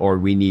 Or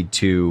we need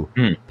to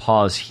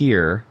pause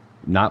here,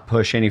 not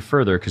push any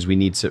further because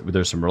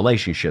there's some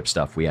relationship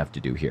stuff we have to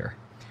do here.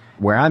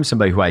 Where I'm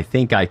somebody who I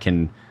think I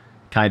can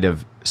kind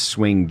of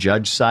swing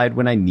judge side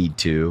when I need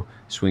to,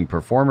 swing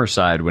performer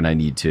side when I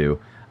need to.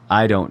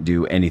 I don't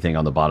do anything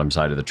on the bottom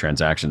side of the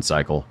transaction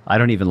cycle. I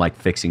don't even like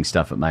fixing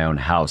stuff at my own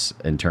house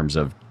in terms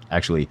of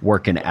actually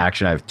work in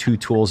action. I have 2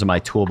 tools in my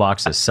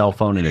toolbox, a cell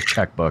phone and a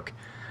checkbook.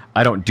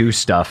 I don't do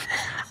stuff.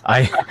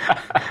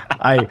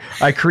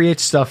 I create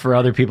stuff for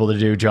other people to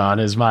do, John,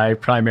 is my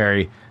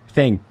primary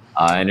thing.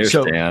 I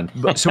understand.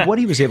 So what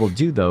he was able to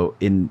do, though,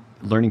 in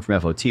learning from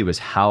FOT was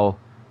how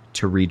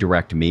to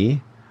redirect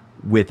me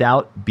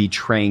without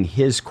betraying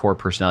his core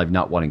personality of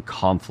not wanting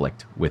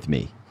conflict with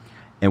me.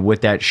 And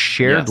with that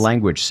shared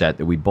language set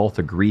that we both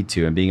agreed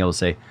to and being able to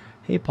say,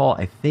 hey, Paul,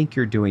 I think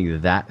you're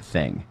doing that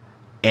thing.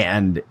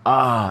 And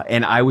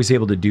I was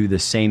able to do the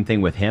same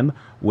thing with him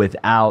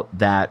without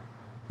that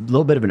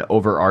little bit of an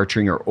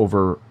overarching or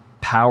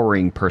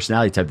overpowering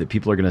personality type that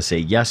people are going to say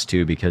yes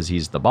to because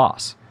he's the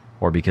boss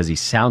or because he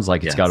sounds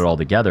like it's got it all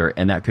together.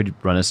 And that could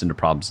run us into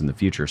problems in the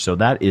future. So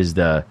that is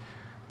the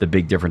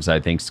big difference that I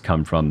think's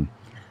come from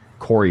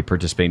Corey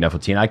participating in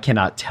FOT. And I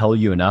cannot tell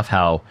you enough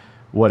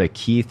what a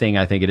key thing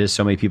I think it is.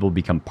 So many people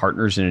become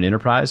partners in an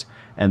enterprise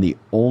and the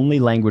only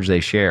language they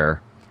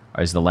share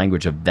is the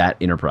language of that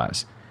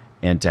enterprise.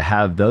 And to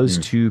have those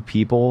 2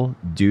 people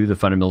do the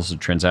Fundamentals of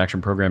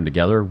Transaction program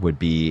together would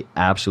be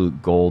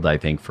absolute gold, I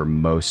think, for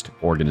most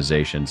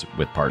organizations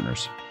with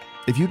partners.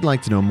 If you'd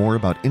like to know more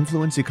about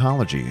Influence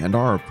Ecology and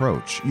our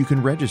approach, you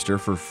can register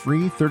for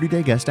free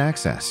 30-day guest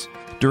access.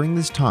 During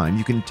this time,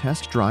 you can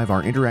test drive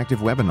our interactive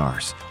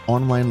webinars,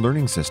 online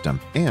learning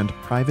system, and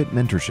private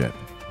mentorship.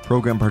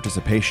 Program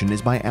participation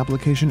is by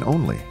application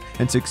only,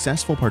 and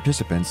successful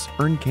participants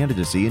earn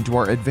candidacy into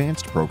our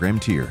advanced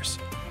program tiers.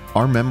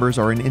 Our members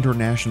are an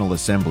international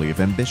assembly of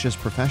ambitious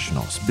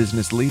professionals,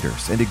 business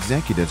leaders, and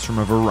executives from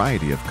a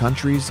variety of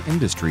countries,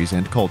 industries,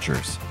 and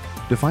cultures.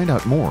 To find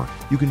out more,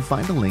 you can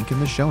find a link in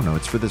the show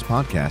notes for this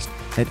podcast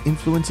at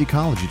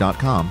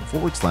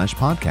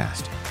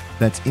influenceecology.com/podcast.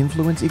 That's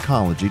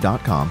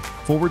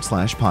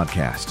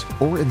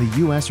influenceecology.com/podcast. Or in the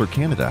US or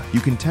Canada, you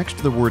can text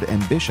the word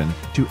ambition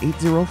to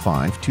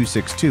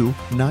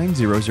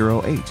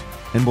 805-262-9008,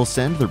 and we'll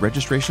send the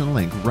registration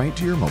link right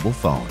to your mobile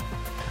phone.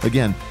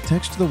 Again,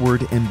 text the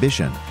word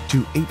ambition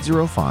to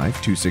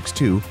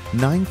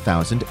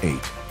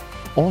 805-262-9008.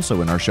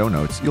 Also in our show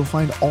notes, you'll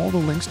find all the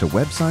links to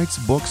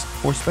websites, books,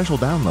 or special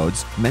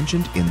downloads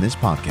mentioned in this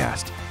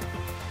podcast.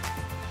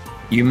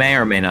 You may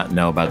or may not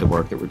know about the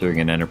work that we're doing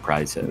in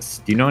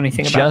enterprises. Do you know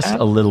anything about that? Just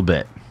a little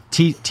bit.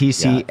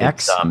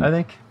 TCX, I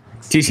think?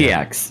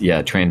 TCX,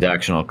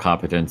 transactional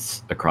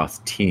competence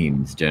across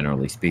teams,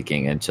 generally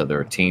speaking. And so there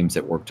are teams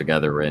that work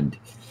together, and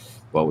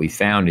what we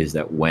found is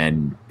that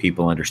when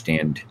people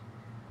understand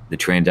the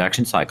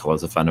transaction cycle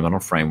as a fundamental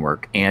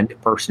framework and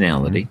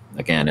personality,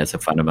 again, as a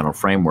fundamental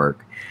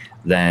framework,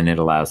 then it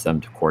allows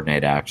them to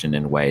coordinate action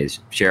in ways,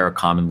 share a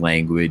common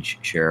language,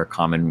 share a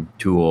common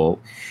tool,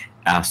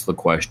 ask the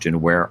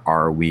question, where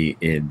are we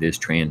in this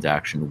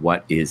transaction?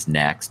 What is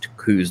next?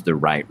 Who's the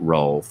right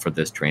role for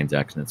this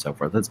transaction, and so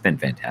forth. That's been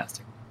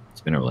fantastic.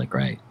 It's been really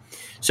great.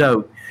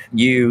 So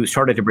you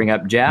started to bring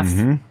up Jeff.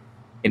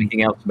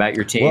 Anything else about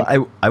your team?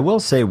 Well, I will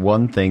say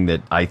one thing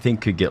that I think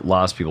could get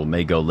lost. People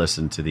may go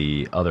listen to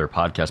the other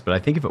podcast, but I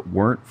think if it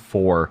weren't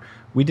for,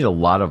 we did a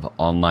lot of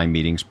online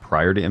meetings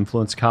prior to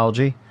Influence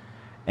Ecology,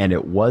 and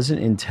it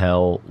wasn't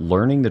until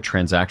learning the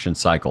transaction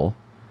cycle,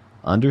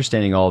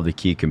 understanding all of the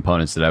key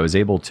components, that I was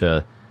able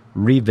to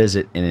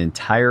revisit an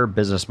entire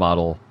business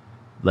model,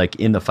 like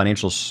in the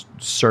financial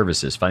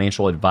services,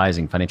 financial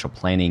advising, financial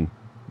planning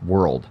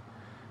world.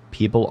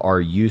 People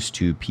are used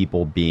to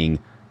people being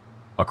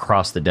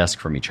across the desk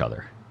from each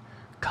other,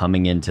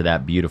 coming into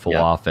that beautiful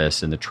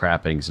office and the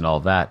trappings and all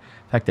of that.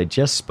 In fact, I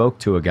just spoke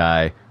to a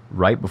guy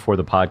right before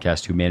the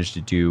podcast who managed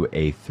to do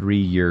a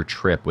 3-year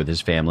trip with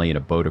his family in a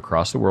boat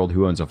across the world,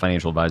 who owns a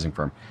financial advising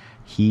firm.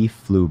 He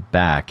flew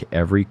back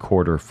every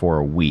quarter for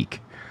a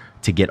week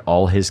to get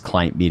all his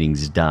client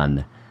meetings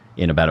done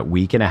in about a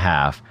week and a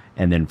half,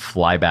 and then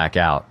fly back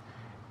out.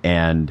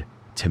 And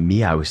to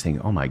me, I was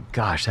thinking, oh my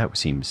gosh, that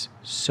seems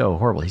so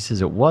horrible. He says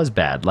it was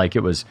bad. Like he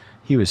was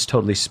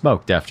totally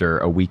smoked after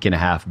a week and a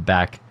half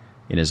back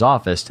in his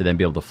office to then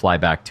be able to fly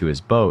back to his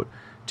boat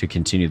to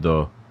continue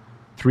the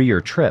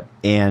 3-year trip.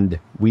 And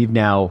we've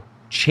now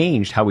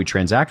changed how we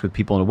transact with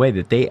people in a way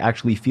that they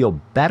actually feel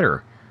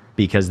better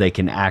because they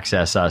can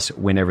access us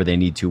whenever they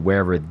need to,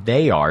 wherever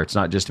they are. It's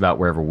not just about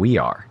wherever we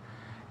are.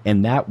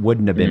 And that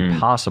wouldn't have been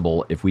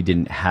possible if we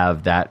didn't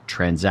have that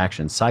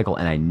transaction cycle.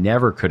 And I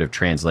never could have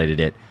translated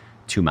it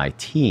to my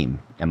team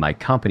and my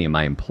company and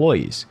my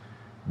employees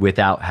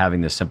without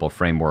having the simple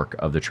framework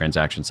of the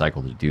transaction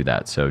cycle to do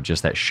that. So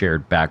just that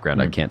shared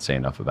background, I can't say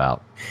enough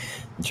about.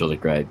 It's really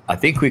great. I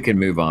think we can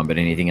move on, but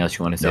anything else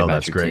you want to say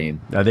about your team?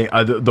 I think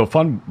the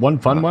fun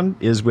one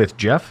is with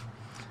Jeff.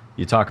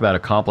 You talk about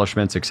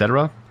accomplishments,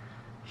 etc.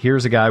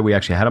 Here's a guy, we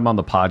actually had him on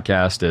the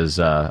podcast as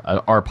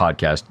our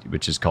podcast,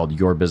 which is called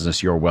Your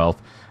Business, Your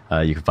Wealth.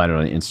 You can find it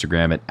on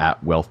Instagram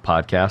at Wealth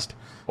Podcast,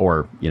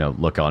 or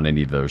look on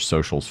any of those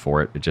socials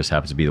for it. It just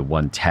happens to be the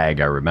one tag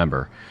I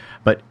remember.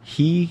 But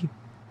he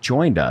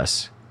joined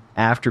us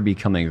after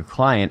becoming a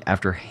client,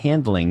 after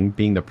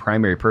being the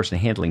primary person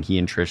handling he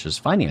and Trish's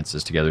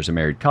finances together as a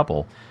married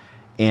couple,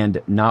 and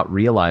not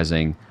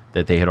realizing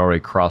that they had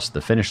already crossed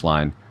the finish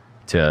line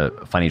to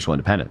financial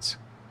independence.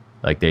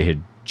 Like they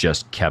had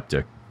just kept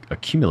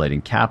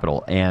accumulating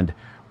capital. And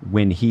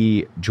when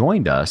he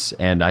joined us,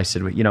 and I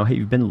said, well, hey,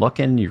 you've been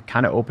looking, you're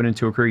kind of open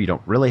into a career, you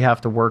don't really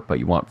have to work, but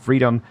you want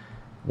freedom.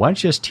 Why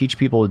don't you just teach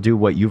people to do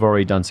what you've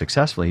already done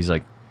successfully? He's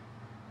like,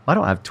 I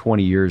don't have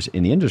 20 years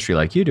in the industry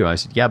like you do. I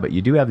said, yeah, but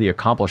you do have the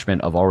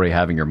accomplishment of already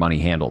having your money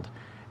handled.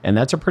 And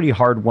that's a pretty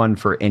hard one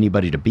for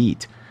anybody to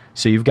beat.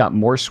 So you've got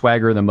more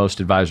swagger than most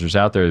advisors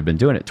out there that have been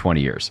doing it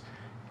 20 years.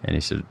 And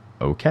he said,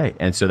 okay.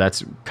 And so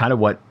that's kind of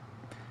what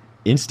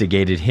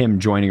instigated him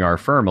joining our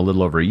firm a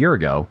little over a year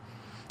ago.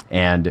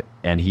 And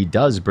he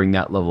does bring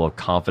that level of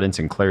confidence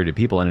and clarity to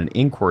people and an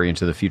inquiry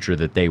into the future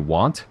that they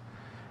want.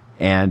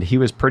 And he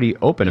was pretty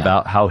open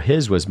about how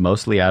his was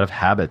mostly out of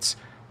habits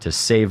to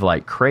save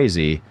like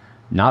crazy,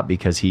 not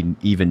because he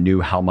even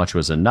knew how much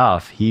was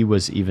enough. He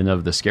was even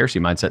of the scarcity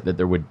mindset that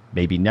there would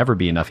maybe never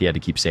be enough. He had to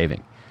keep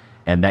saving.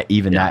 And that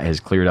that has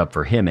cleared up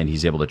for him, and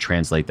he's able to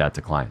translate that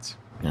to clients.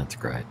 That's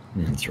great.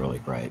 That's really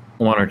great.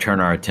 I want to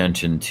turn our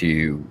attention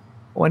to,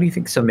 why do you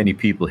think so many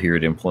people here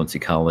at Influence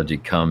Ecology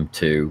come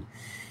to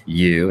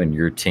you and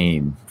your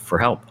team for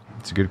help?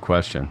 It's a good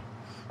question.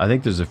 I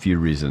think there's a few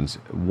reasons.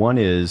 One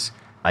is,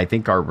 I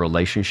think our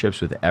relationships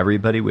with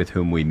everybody with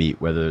whom we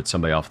meet, whether it's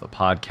somebody off the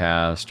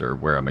podcast or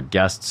where I'm a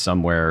guest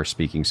somewhere,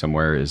 speaking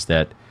somewhere, is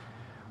that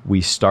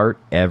we start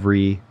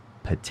every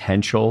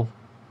potential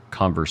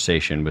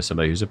conversation with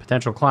somebody who's a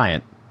potential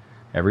client.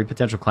 Every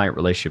potential client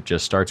relationship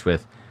just starts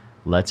with,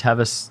 let's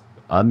have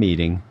a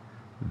meeting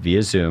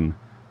via Zoom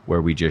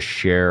where we just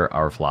share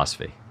our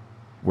philosophy.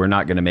 We're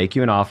not going to make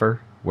you an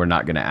offer. We're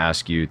not going to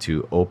ask you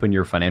to open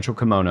your financial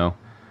kimono.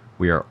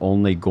 We are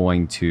only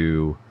going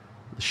to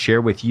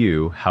share with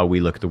you how we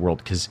look at the world.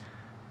 Because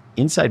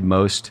inside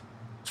most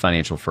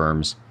financial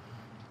firms,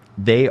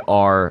 they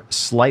are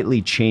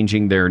slightly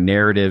changing their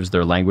narratives,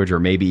 their language, or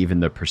maybe even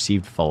the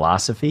perceived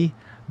philosophy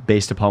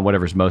based upon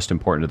whatever's most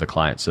important to the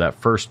client. So that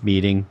first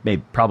meeting,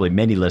 probably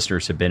many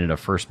listeners have been in a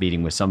first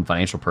meeting with some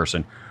financial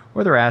person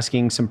where they're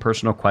asking some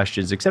personal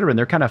questions, et cetera, and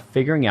they're kind of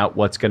figuring out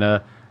what's going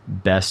to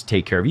best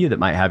take care of you that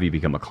might have you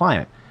become a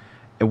client.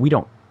 And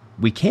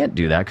we can't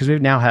do that because we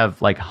now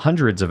have like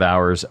hundreds of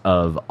hours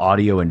of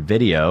audio and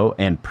video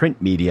and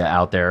print media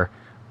out there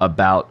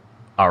about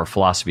our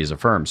philosophy as a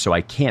firm. So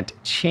I can't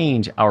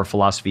change our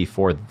philosophy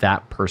for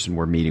that person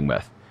we're meeting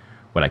with.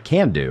 What I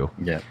can do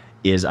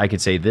is I could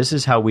say, this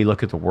is how we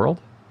look at the world,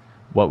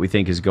 what we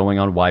think is going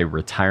on, why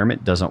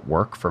retirement doesn't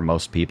work for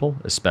most people,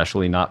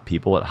 especially not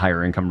people at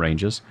higher income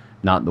ranges,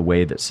 not in the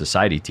way that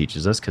society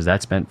teaches us, because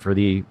that's meant for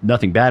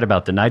nothing bad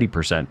about the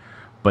 90%,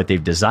 but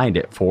they've designed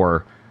it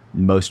for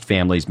most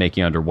families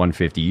making under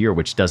 150 a year,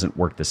 which doesn't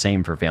work the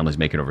same for families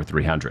making over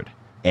 300.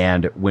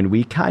 And when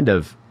we kind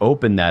of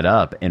open that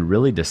up and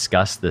really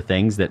discuss the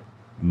things that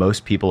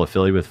most people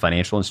affiliated with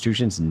financial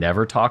institutions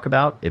never talk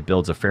about, it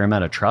builds a fair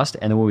amount of trust.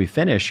 And then when we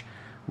finish,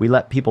 we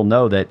let people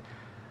know that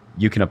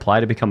you can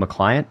apply to become a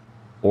client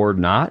or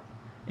not.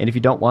 And if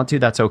you don't want to,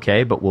 that's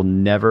okay, but we'll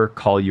never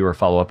call you or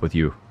follow up with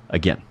you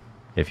again.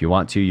 If you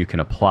want to, you can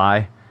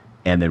apply,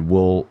 and then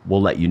we'll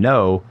let you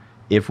know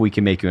if we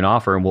can make you an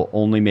offer, and we'll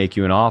only make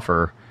you an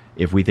offer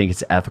if we think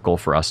it's ethical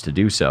for us to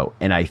do so.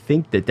 And I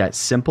think that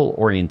simple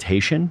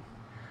orientation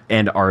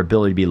and our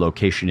ability to be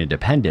location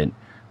independent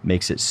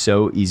makes it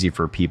so easy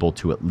for people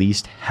to at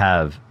least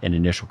have an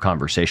initial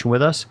conversation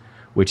with us,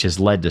 which has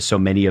led to so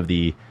many of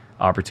the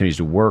opportunities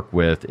to work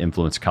with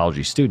Influence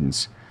Ecology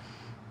students.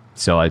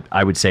 So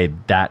I would say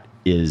that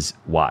is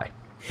why.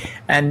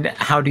 And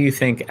how do you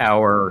think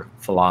our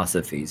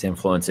philosophies,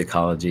 Influence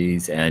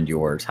Ecology's and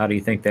yours, how do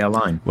you think they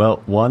align?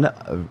 Well, one,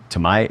 to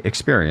my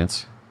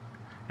experience,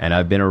 and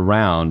I've been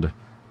around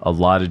a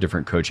lot of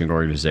different coaching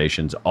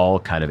organizations, all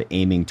kind of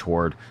aiming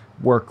toward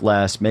work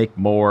less, make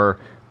more,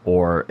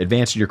 or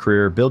advance in your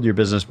career, build your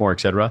business more,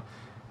 etc.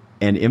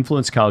 And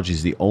Influence Ecology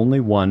is the only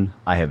one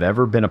I have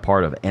ever been a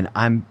part of. And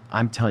I'm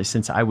telling you,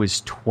 since I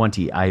was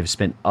 20, I have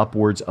spent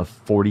upwards of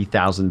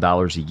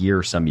 $40,000 a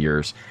year some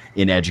years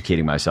in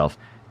educating myself.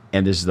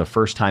 And this is the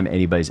first time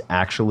anybody's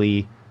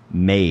actually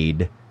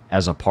made,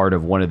 as a part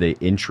of one of the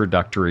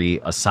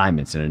introductory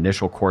assignments and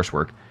initial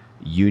coursework,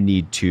 you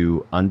need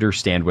to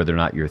understand whether or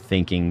not you're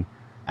thinking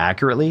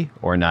accurately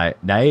or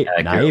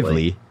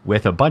naively,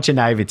 with a bunch of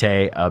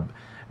naivete. Are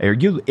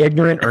you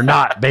ignorant or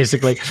not,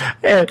 basically?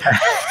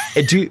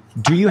 Do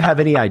you have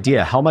any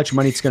idea how much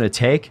money it's going to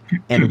take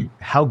and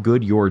how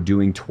good you're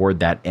doing toward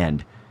that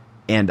end?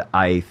 And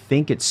I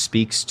think it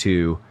speaks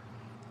to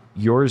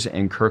yours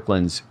and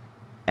Kirkland's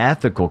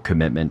ethical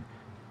commitment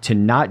to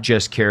not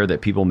just care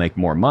that people make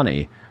more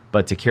money,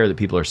 but to care that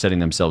people are setting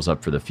themselves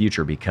up for the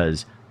future,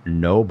 because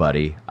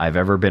nobody I've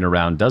ever been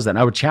around does that. And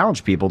I would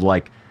challenge people to,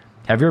 like,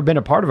 have you ever been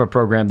a part of a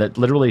program that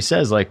literally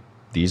says, like,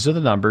 these are the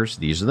numbers,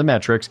 these are the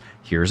metrics,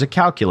 here's a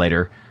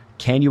calculator.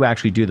 Can you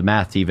actually do the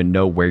math to even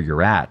know where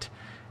you're at?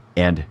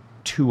 And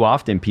too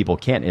often people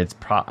can't.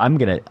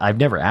 I've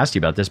never asked you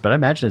about this, but I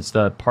imagine it's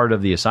the part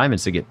of the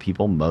assignments that get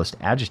people most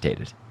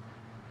agitated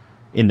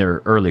in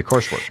their early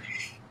coursework.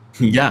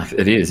 Yeah,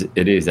 it is.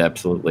 It is,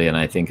 absolutely. And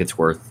I think it's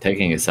worth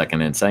taking a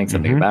second and saying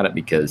something about it,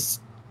 because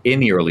in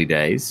the early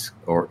days,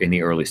 or in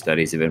the early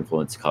studies of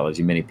influence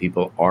ecology, many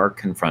people are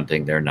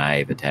confronting their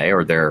naivete,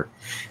 or their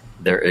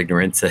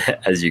ignorance,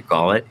 as you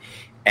call it.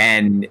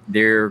 And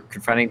they're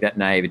confronting that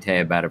naivete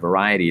about a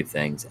variety of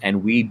things.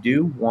 And we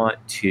do want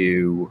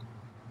to,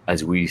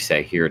 as we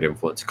say here at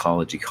Influence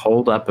Ecology,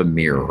 hold up a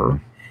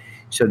mirror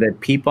so that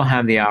people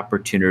have the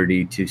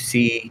opportunity to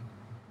see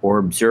or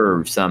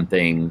observe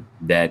something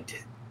that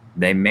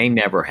they may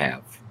never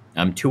have.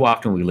 Too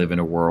often we live in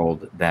a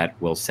world that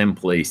will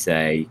simply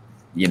say,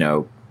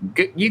 you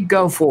you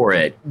go for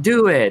it,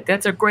 do it,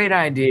 that's a great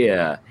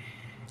idea.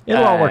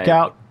 It'll all work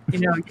out.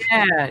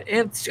 Yeah,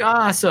 it's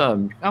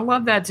awesome. I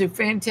love that. It's a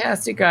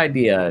fantastic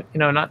idea.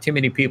 Not too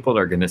many people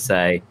are going to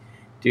say,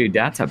 dude,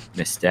 that's a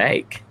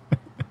mistake.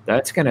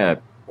 That's going to,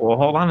 well,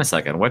 hold on a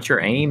second. What's your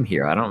aim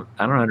here? I don't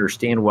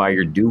understand why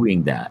you're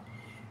doing that.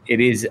 It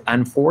is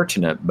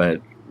unfortunate,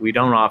 but we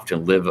don't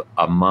often live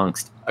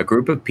amongst a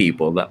group of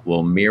people that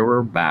will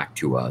mirror back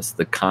to us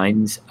the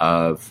kinds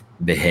of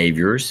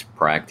behaviors,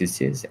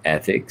 practices,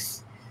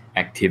 ethics,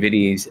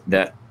 activities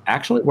that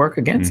actually work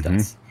against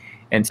us.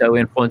 And so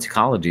influence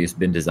ecology has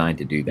been designed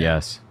to do that.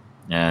 Yes.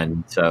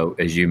 And so,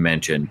 as you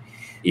mentioned,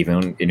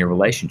 even in your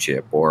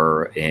relationship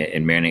or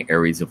in many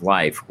areas of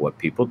life, what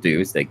people do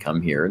is they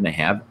come here and they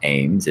have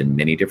aims in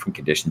many different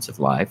conditions of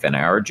life. And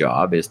our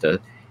job is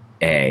to,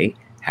 A,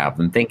 have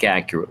them think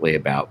accurately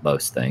about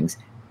those things.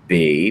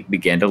 B,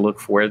 begin to look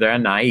for where they're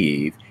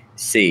naive.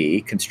 C,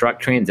 construct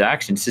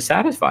transactions to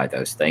satisfy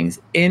those things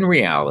in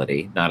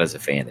reality, not as a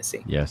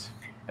fantasy. Yes.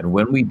 And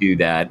when we do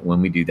that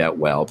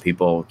well,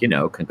 people,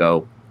 can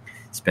go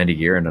spend a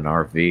year in an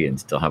RV and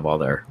still have all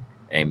their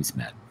aims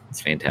met. It's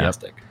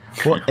fantastic.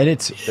 Yep. Well, and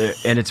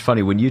it's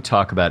funny when you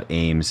talk about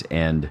aims,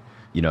 and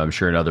I'm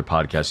sure in other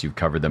podcasts you've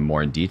covered them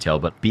more in detail,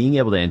 but being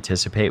able to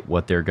anticipate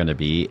what they're going to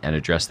be and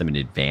address them in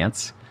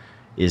advance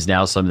is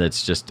now something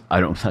that's just,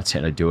 I'm not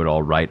saying I do it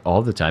all right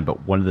all the time,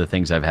 but one of the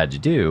things I've had to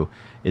do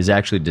is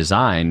actually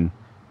design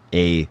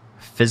a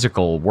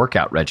physical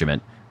workout regimen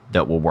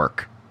that will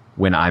work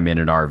when I'm in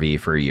an RV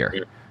for a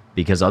year.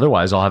 Because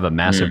otherwise I'll have a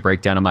massive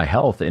breakdown in my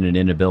health and an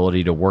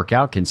inability to work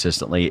out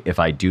consistently if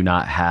I do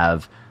not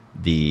have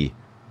the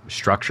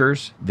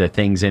structures, the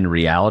things in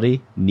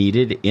reality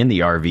needed in the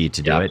RV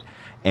to do it,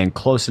 and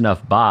close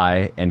enough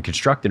by and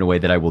construct in a way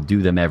that I will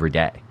do them every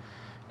day.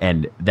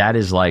 And that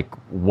is like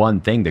one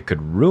thing that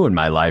could ruin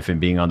my life in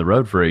being on the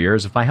road for a year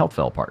is if my health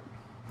fell apart.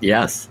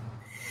 Yes.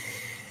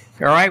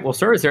 All right. Well,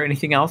 sir, is there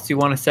anything else you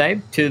want to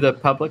say to the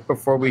public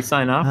before we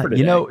sign off for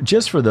today?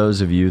 Just for those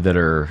of you that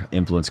are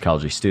Influence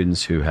Ecology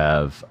students who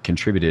have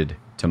contributed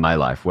to my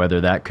life,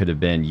 whether that could have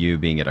been you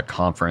being at a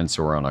conference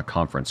or on a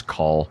conference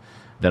call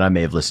that I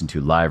may have listened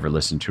to live or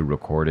listened to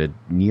recorded,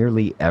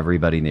 nearly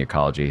everybody in the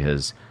ecology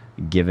has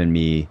given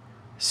me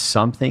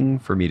something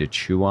for me to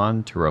chew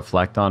on, to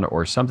reflect on,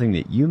 or something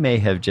that you may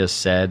have just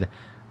said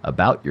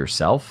about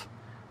yourself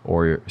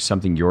or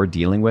something you're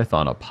dealing with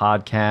on a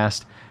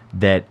podcast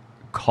that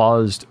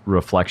caused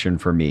reflection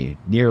for me.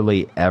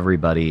 Nearly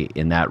everybody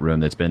in that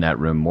room that's been in that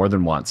room more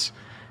than once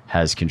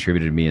has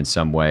contributed to me in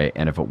some way.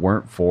 And if it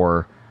weren't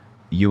for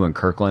you and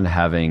Kirkland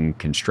having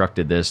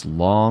constructed this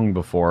long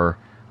before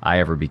I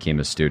ever became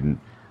a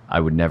student, I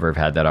would never have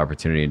had that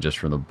opportunity. And just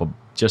from the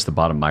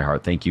bottom of my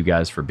heart, thank you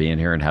guys for being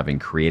here and having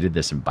created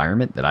this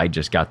environment that I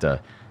just got to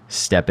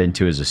step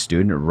into as a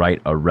student and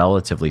write a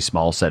relatively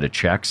small set of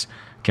checks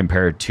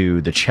compared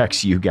to the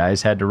checks you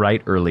guys had to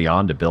write early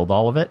on to build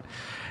all of it.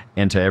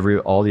 And to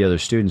all the other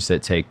students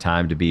that take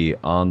time to be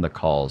on the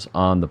calls,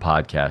 on the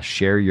podcast,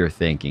 share your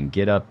thinking,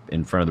 get up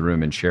in front of the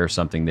room and share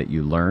something that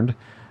you learned.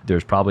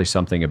 There's probably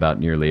something about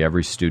nearly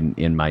every student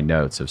in my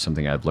notes of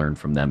something I've learned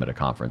from them at a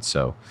conference.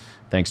 So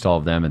thanks to all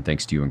of them, and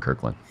thanks to you and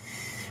Kirkland.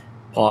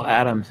 Paul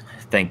Adams,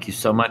 thank you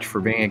so much for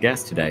being a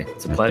guest today.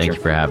 It's a pleasure. Thank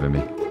you for having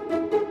me.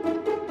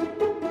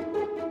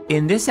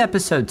 In this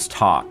episode's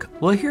talk,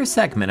 we'll hear a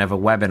segment of a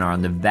webinar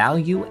on the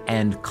value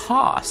and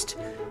cost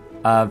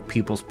of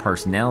people's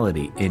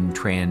personality in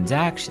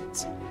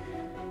transactions.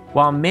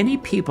 While many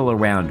people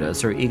around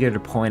us are eager to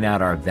point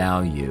out our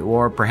value,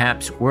 or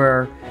perhaps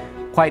we're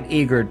quite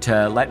eager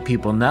to let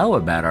people know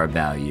about our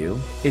value,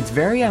 it's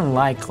very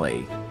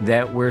unlikely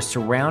that we're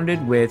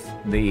surrounded with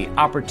the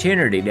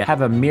opportunity to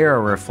have a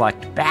mirror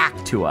reflect back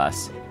to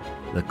us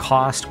the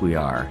cost we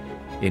are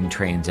in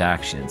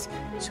transactions,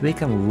 so we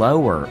can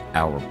lower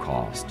our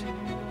cost,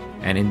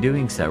 and in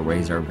doing so,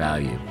 raise our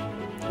value.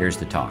 Here's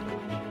the talk.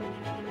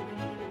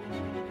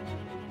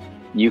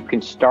 You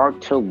can start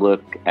to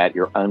look at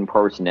your own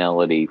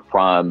personality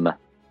from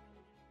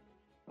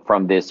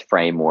this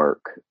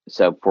framework.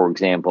 So, for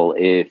example,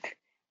 if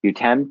you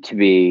tend to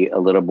be a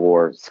little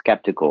more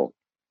skeptical,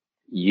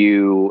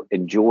 you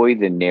enjoy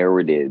the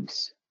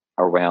narratives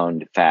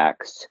around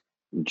facts,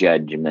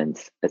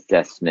 judgments,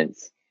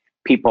 assessments.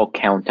 People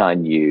count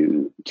on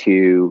you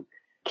to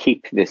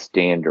keep the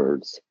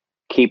standards,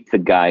 keep the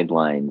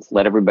guidelines,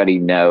 let everybody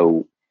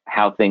know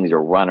how things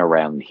are run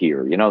around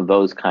here,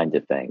 those kinds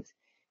of things.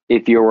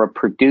 If you're a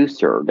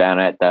producer down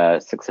at the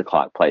 6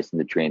 o'clock place in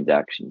the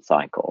transaction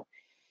cycle,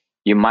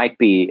 you might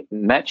be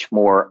much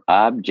more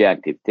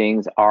objective.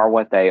 Things are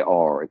what they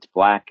are. It's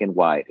black and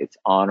white. It's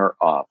on or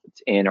off.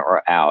 It's in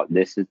or out.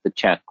 This is the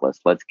checklist.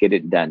 Let's get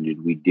it done.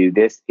 Did we do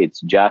this?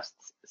 It's just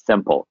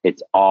simple.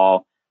 It's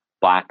all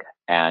black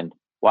and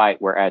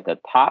white. We're at the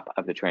top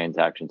of the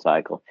transaction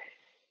cycle.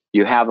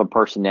 You have a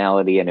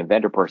personality, an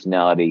inventor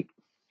personality,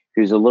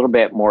 who's a little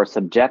bit more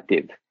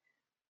subjective.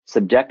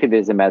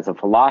 Subjectivism as a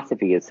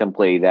philosophy is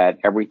simply that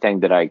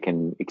everything that I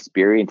can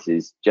experience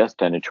is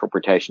just an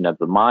interpretation of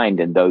the mind,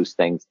 and those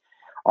things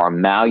are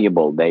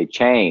malleable. They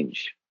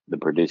change. The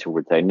producer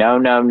would say,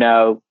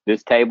 no,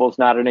 this table's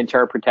not an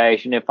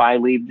interpretation. If I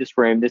leave this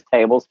room, this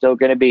table's still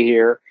going to be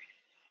here.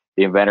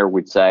 The inventor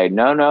would say,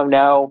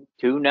 no,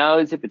 who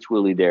knows if it's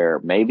really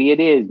there? Maybe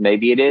it is,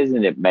 maybe it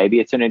isn't. Maybe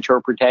it's an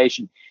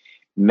interpretation.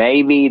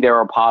 Maybe there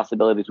are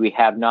possibilities we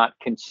have not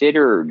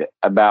considered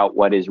about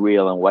what is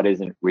real and what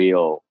isn't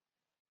real,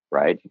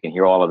 right? You can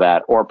hear all of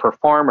that. Or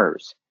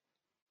performers.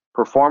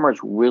 Performers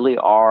really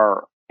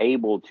are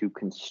able to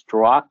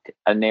construct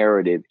a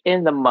narrative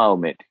in the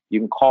moment. You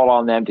can call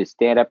on them to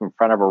stand up in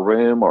front of a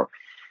room or,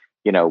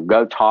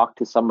 go talk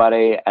to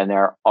somebody, and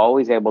they're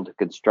always able to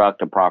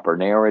construct a proper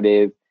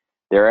narrative.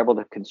 They're able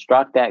to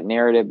construct that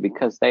narrative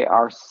because they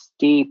are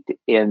steeped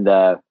in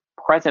the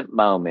present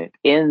moment,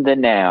 in the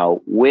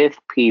now, with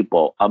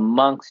people,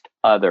 amongst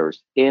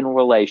others, in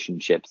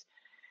relationships.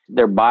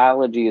 Their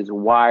biology is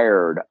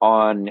wired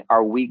on,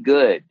 are we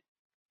good?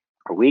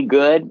 Are we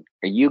good?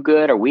 Are you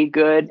good? Are we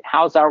good?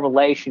 How's our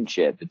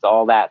relationship? It's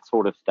all that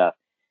sort of stuff.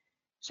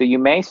 So you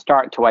may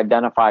start to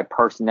identify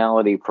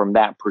personality from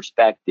that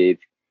perspective.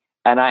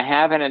 And I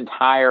have an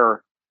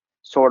entire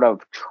sort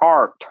of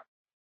chart,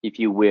 if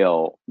you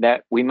will,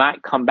 that we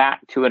might come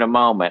back to in a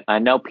moment. I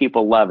know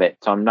people love it,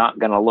 so I'm not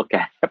going to look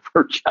at it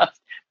for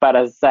just but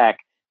a sec.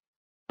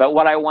 But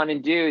what I want to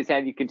do is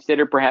have you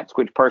consider perhaps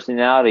which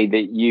personality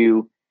that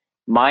you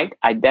might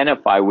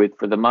identify with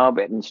for the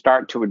moment and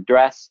start to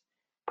address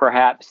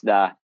perhaps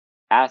the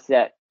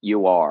asset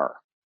you are.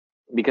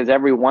 Because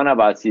every one of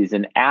us is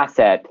an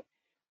asset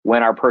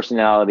when our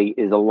personality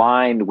is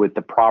aligned with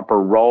the proper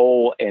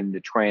role in the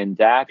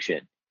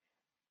transaction.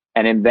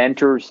 And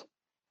inventors,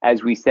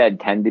 as we said,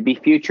 tend to be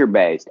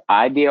future-based,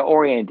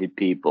 idea-oriented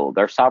people.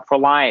 They're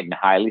self-reliant and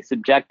highly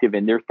subjective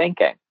in their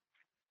thinking.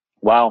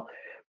 While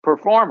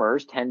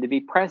performers tend to be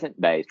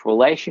present-based,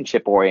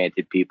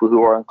 relationship-oriented people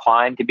who are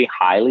inclined to be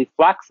highly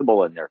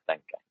flexible in their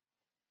thinking.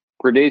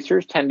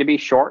 Producers tend to be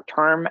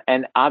short-term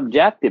and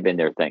objective in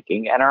their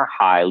thinking and are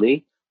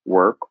highly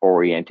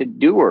work-oriented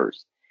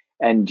doers.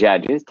 And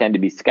judges tend to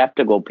be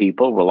skeptical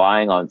people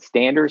relying on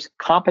standards,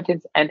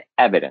 competence, and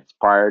evidence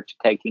prior to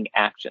taking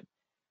action.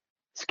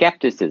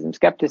 Skepticism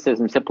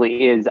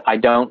simply is, I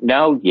don't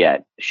know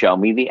yet. Show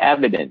me the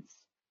evidence.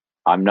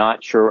 I'm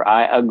not sure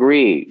I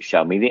agree.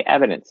 Show me the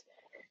evidence.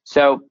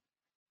 So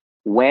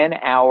when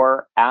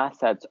our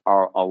assets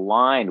are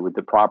aligned with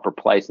the proper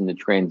place in the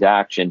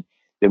transaction,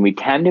 then we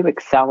tend to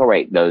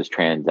accelerate those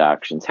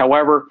transactions.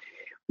 However,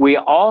 we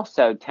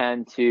also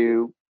tend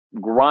to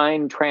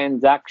grind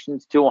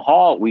transactions to a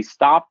halt. We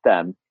stop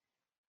them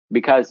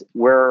because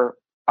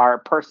our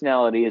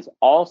personality is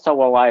also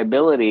a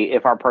liability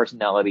if our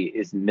personality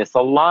is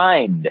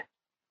misaligned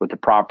with the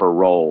proper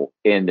role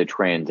in the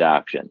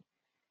transaction.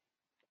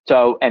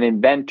 So an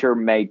inventor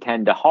may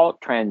tend to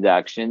halt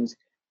transactions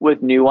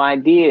with new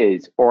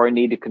ideas or a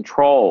need to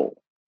control,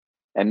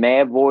 and may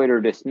avoid or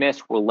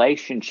dismiss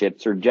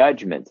relationships or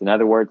judgments. In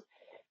other words,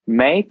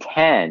 may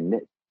tend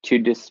to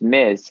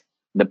dismiss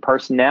the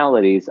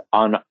personalities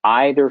on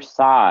either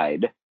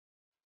side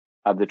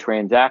of the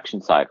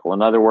transaction cycle.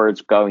 In other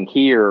words, going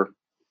here,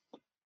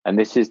 and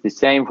this is the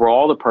same for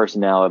all the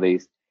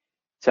personalities.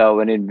 So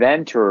an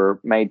inventor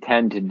may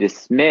tend to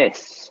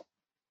dismiss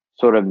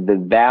sort of the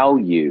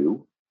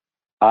value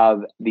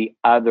of the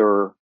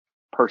other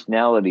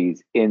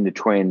personalities in the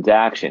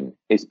transaction,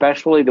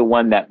 especially the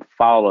one that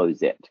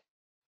follows it,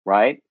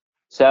 right?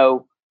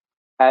 So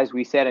as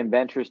we said,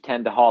 inventors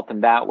tend to halt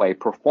them that way.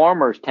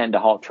 Performers tend to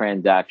halt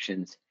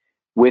transactions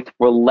with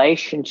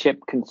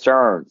relationship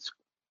concerns,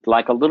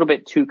 like a little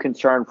bit too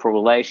concerned for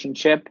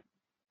relationship.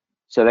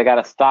 So they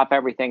got to stop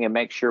everything and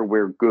make sure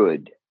we're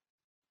good.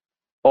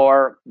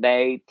 Or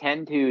they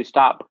tend to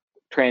stop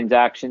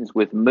transactions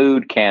with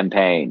mood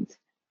campaigns.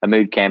 A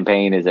mood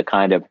campaign is a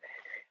kind of,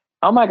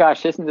 oh my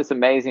gosh, isn't this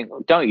amazing?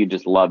 Don't you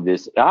just love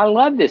this? I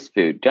love this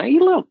food. Don't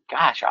you love?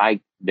 Gosh,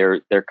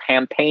 they're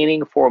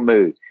campaigning for a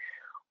mood.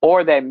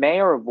 Or they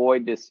may or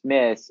avoid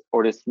dismiss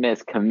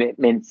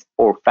commitments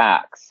or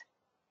facts.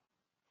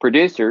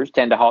 Producers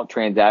tend to halt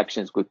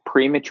transactions with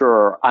premature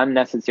or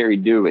unnecessary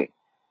doing.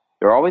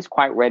 They're always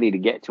quite ready to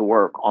get to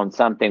work on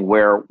something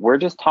where we're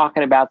just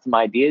talking about some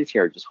ideas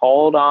here. Just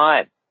hold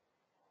on.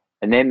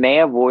 And they may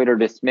avoid or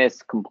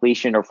dismiss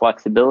completion or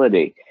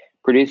flexibility.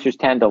 Producers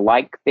tend to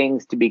like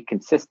things to be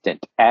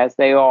consistent as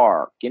they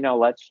are.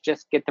 Let's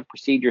just get the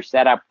procedure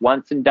set up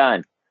once and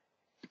done.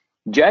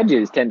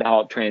 Judges tend to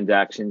halt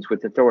transactions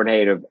with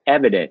authoritative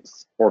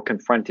evidence or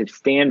confrontive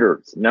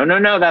standards.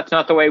 No, that's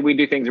not the way we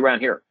do things around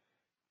here,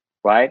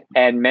 right?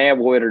 And may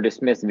avoid or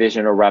dismiss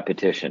vision or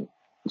repetition.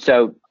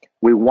 So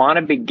we want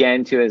to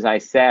begin to, as I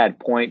said,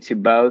 point to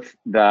both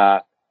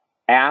the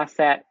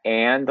asset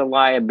and the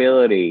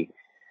liability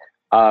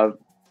of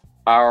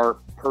our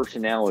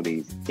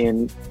personalities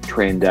in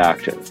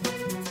transactions.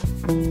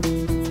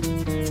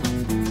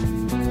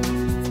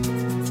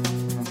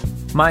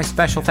 My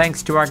special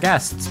thanks to our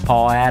guests,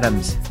 Paul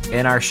Adams.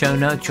 In our show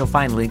notes, you'll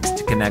find links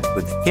to connect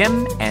with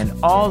him and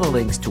all the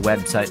links to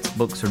websites,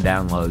 books, or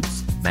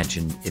downloads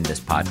mentioned in this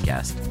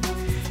podcast.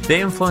 The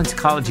Influence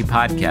Ecology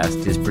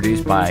podcast is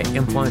produced by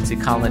Influence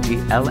Ecology,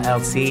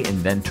 LLC in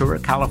Ventura,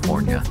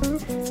 California.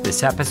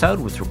 This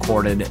episode was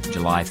recorded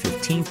July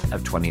 15th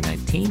of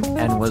 2019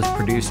 and was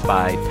produced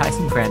by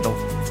Tyson Crandall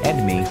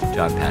and me,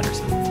 John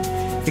Patterson.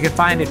 You can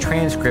find a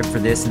transcript for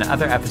this and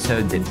other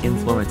episodes at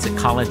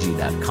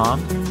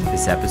influenceecology.com.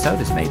 This episode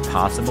is made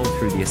possible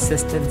through the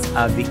assistance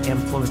of the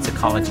Influence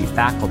Ecology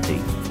faculty,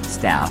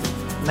 staff,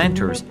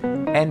 mentors,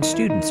 and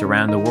students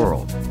around the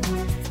world.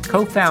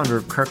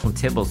 Co-founder Kirkland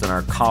Tibbles and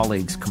our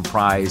colleagues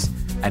comprise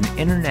an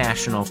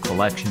international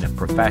collection of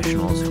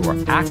professionals who are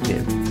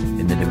active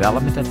in the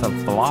development of the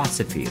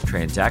philosophy of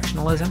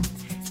transactionalism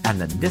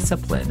and the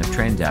discipline of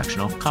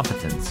transactional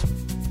competence.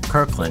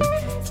 Kirkland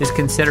is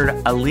considered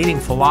a leading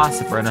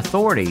philosopher and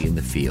authority in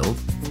the field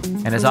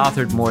and has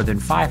authored more than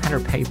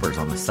 500 papers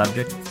on the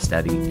subject,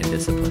 study, and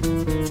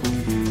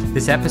discipline.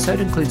 This episode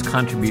includes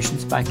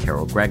contributions by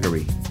Carol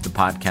Gregory. The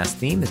podcast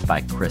theme is by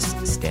Chris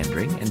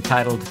Standring,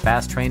 entitled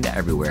Fast Train to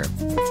Everywhere.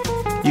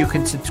 You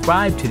can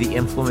subscribe to the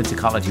Influence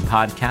Ecology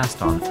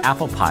podcast on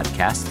Apple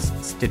Podcasts,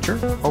 Stitcher,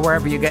 or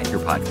wherever you get your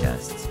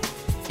podcasts.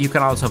 You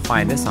can also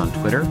find us on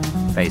Twitter,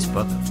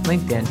 Facebook,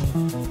 LinkedIn,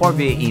 or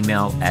via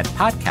email at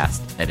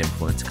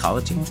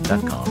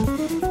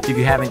podcast@influenceecology.com. If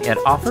you haven't yet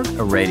offered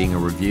a rating or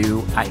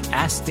review, I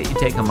ask that you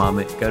take a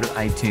moment, go to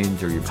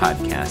iTunes or your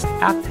podcast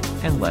app,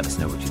 and let us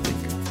know what you think.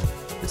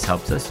 This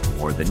helps us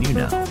more than you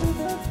know.